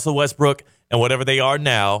got Russell Westbrook and whatever they are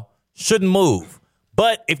now shouldn't move.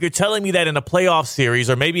 But if you're telling me that in a playoff series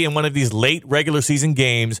or maybe in one of these late regular season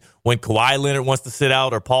games when Kawhi Leonard wants to sit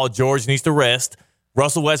out or Paul George needs to rest,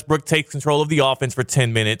 Russell Westbrook takes control of the offense for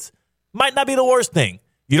 10 minutes, might not be the worst thing.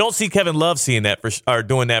 You don't see Kevin Love seeing that or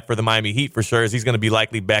doing that for the Miami Heat for sure, as he's going to be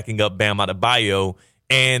likely backing up Bam Adebayo.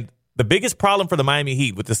 And the biggest problem for the Miami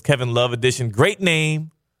Heat with this Kevin Love addition, great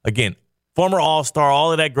name, again, former All-Star,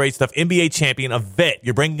 all of that great stuff, NBA champion, a vet.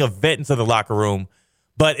 You're bringing a vet into the locker room.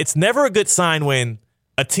 But it's never a good sign when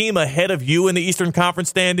a team ahead of you in the Eastern Conference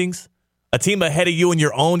standings, a team ahead of you in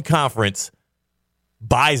your own conference,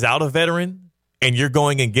 buys out a veteran, and you're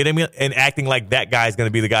going and getting him and acting like that guy is going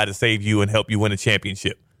to be the guy to save you and help you win a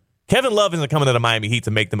championship. Kevin Love isn't coming to the Miami Heat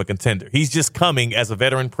to make them a contender. He's just coming as a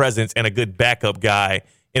veteran presence and a good backup guy.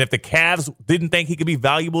 And if the Cavs didn't think he could be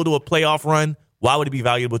valuable to a playoff run, why would he be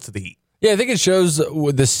valuable to the Heat? Yeah, I think it shows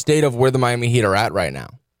the state of where the Miami Heat are at right now.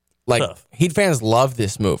 Like, Tough. Heat fans love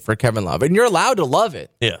this move for Kevin Love, and you're allowed to love it.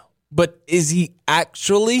 Yeah. But is he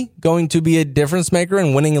actually going to be a difference maker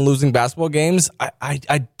in winning and losing basketball games?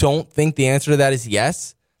 I don't think the answer to that is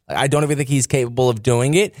yes. I don't even think he's capable of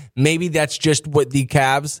doing it. Maybe that's just what the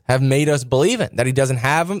Cavs have made us believe in, that he doesn't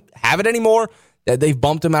have it anymore, that they've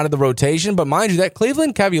bumped him out of the rotation. But mind you, that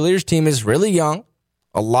Cleveland Cavaliers team is really young.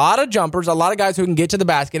 A lot of jumpers, a lot of guys who can get to the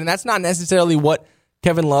basket, and that's not necessarily what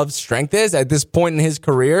Kevin Love's strength is at this point in his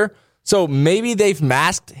career. So maybe they've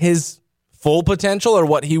masked his full potential, or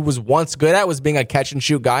what he was once good at was being a catch and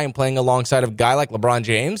shoot guy and playing alongside a guy like LeBron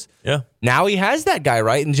James. Yeah. Now he has that guy,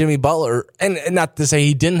 right? And Jimmy Butler. And not to say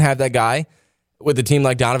he didn't have that guy with a team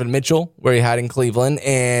like Donovan Mitchell, where he had in Cleveland,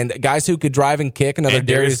 and guys who could drive and kick, another And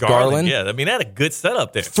Darius Garland. Yeah, I mean, that had a good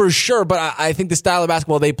setup there. For sure, but I think the style of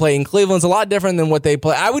basketball they play in Cleveland is a lot different than what they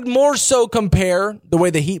play. I would more so compare the way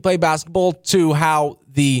the Heat play basketball to how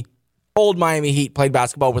the old Miami Heat played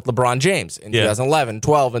basketball with LeBron James in 2011,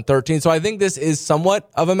 12, and 13. So I think this is somewhat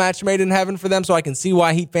of a match made in heaven for them, so I can see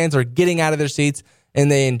why Heat fans are getting out of their seats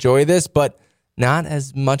and they enjoy this, but not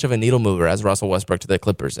as much of a needle mover as Russell Westbrook to the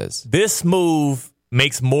Clippers is. This move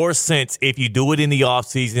makes more sense if you do it in the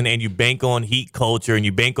offseason and you bank on Heat culture and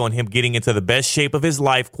you bank on him getting into the best shape of his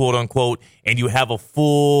life, quote unquote, and you have a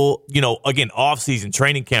full, again, offseason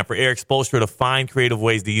training camp for Eric Spoelstra to find creative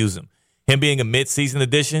ways to use him. Him being a mid-season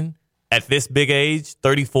addition at this big age,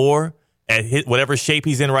 34, at whatever shape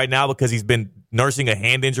he's in right now because he's been nursing a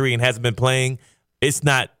hand injury and hasn't been playing, it's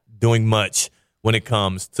not doing much when it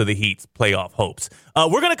comes to the Heat's playoff hopes.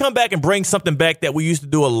 We're going to come back and bring something back that we used to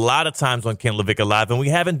do a lot of times on Ken LaVicka Live, and we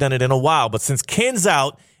haven't done it in a while. But since Ken's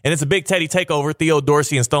out and it's a Big Teddy takeover, Theo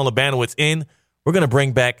Dorsey and Stone Labanowitz in, we're going to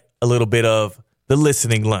bring back a little bit of the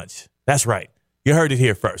listening lunch. That's right. You heard it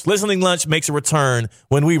here first. Listening Lunch makes a return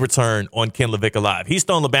when we return on Ken LaVicka Live. He's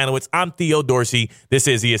Stone Labanowitz. I'm Theo Dorsey. This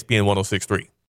is ESPN 106.3.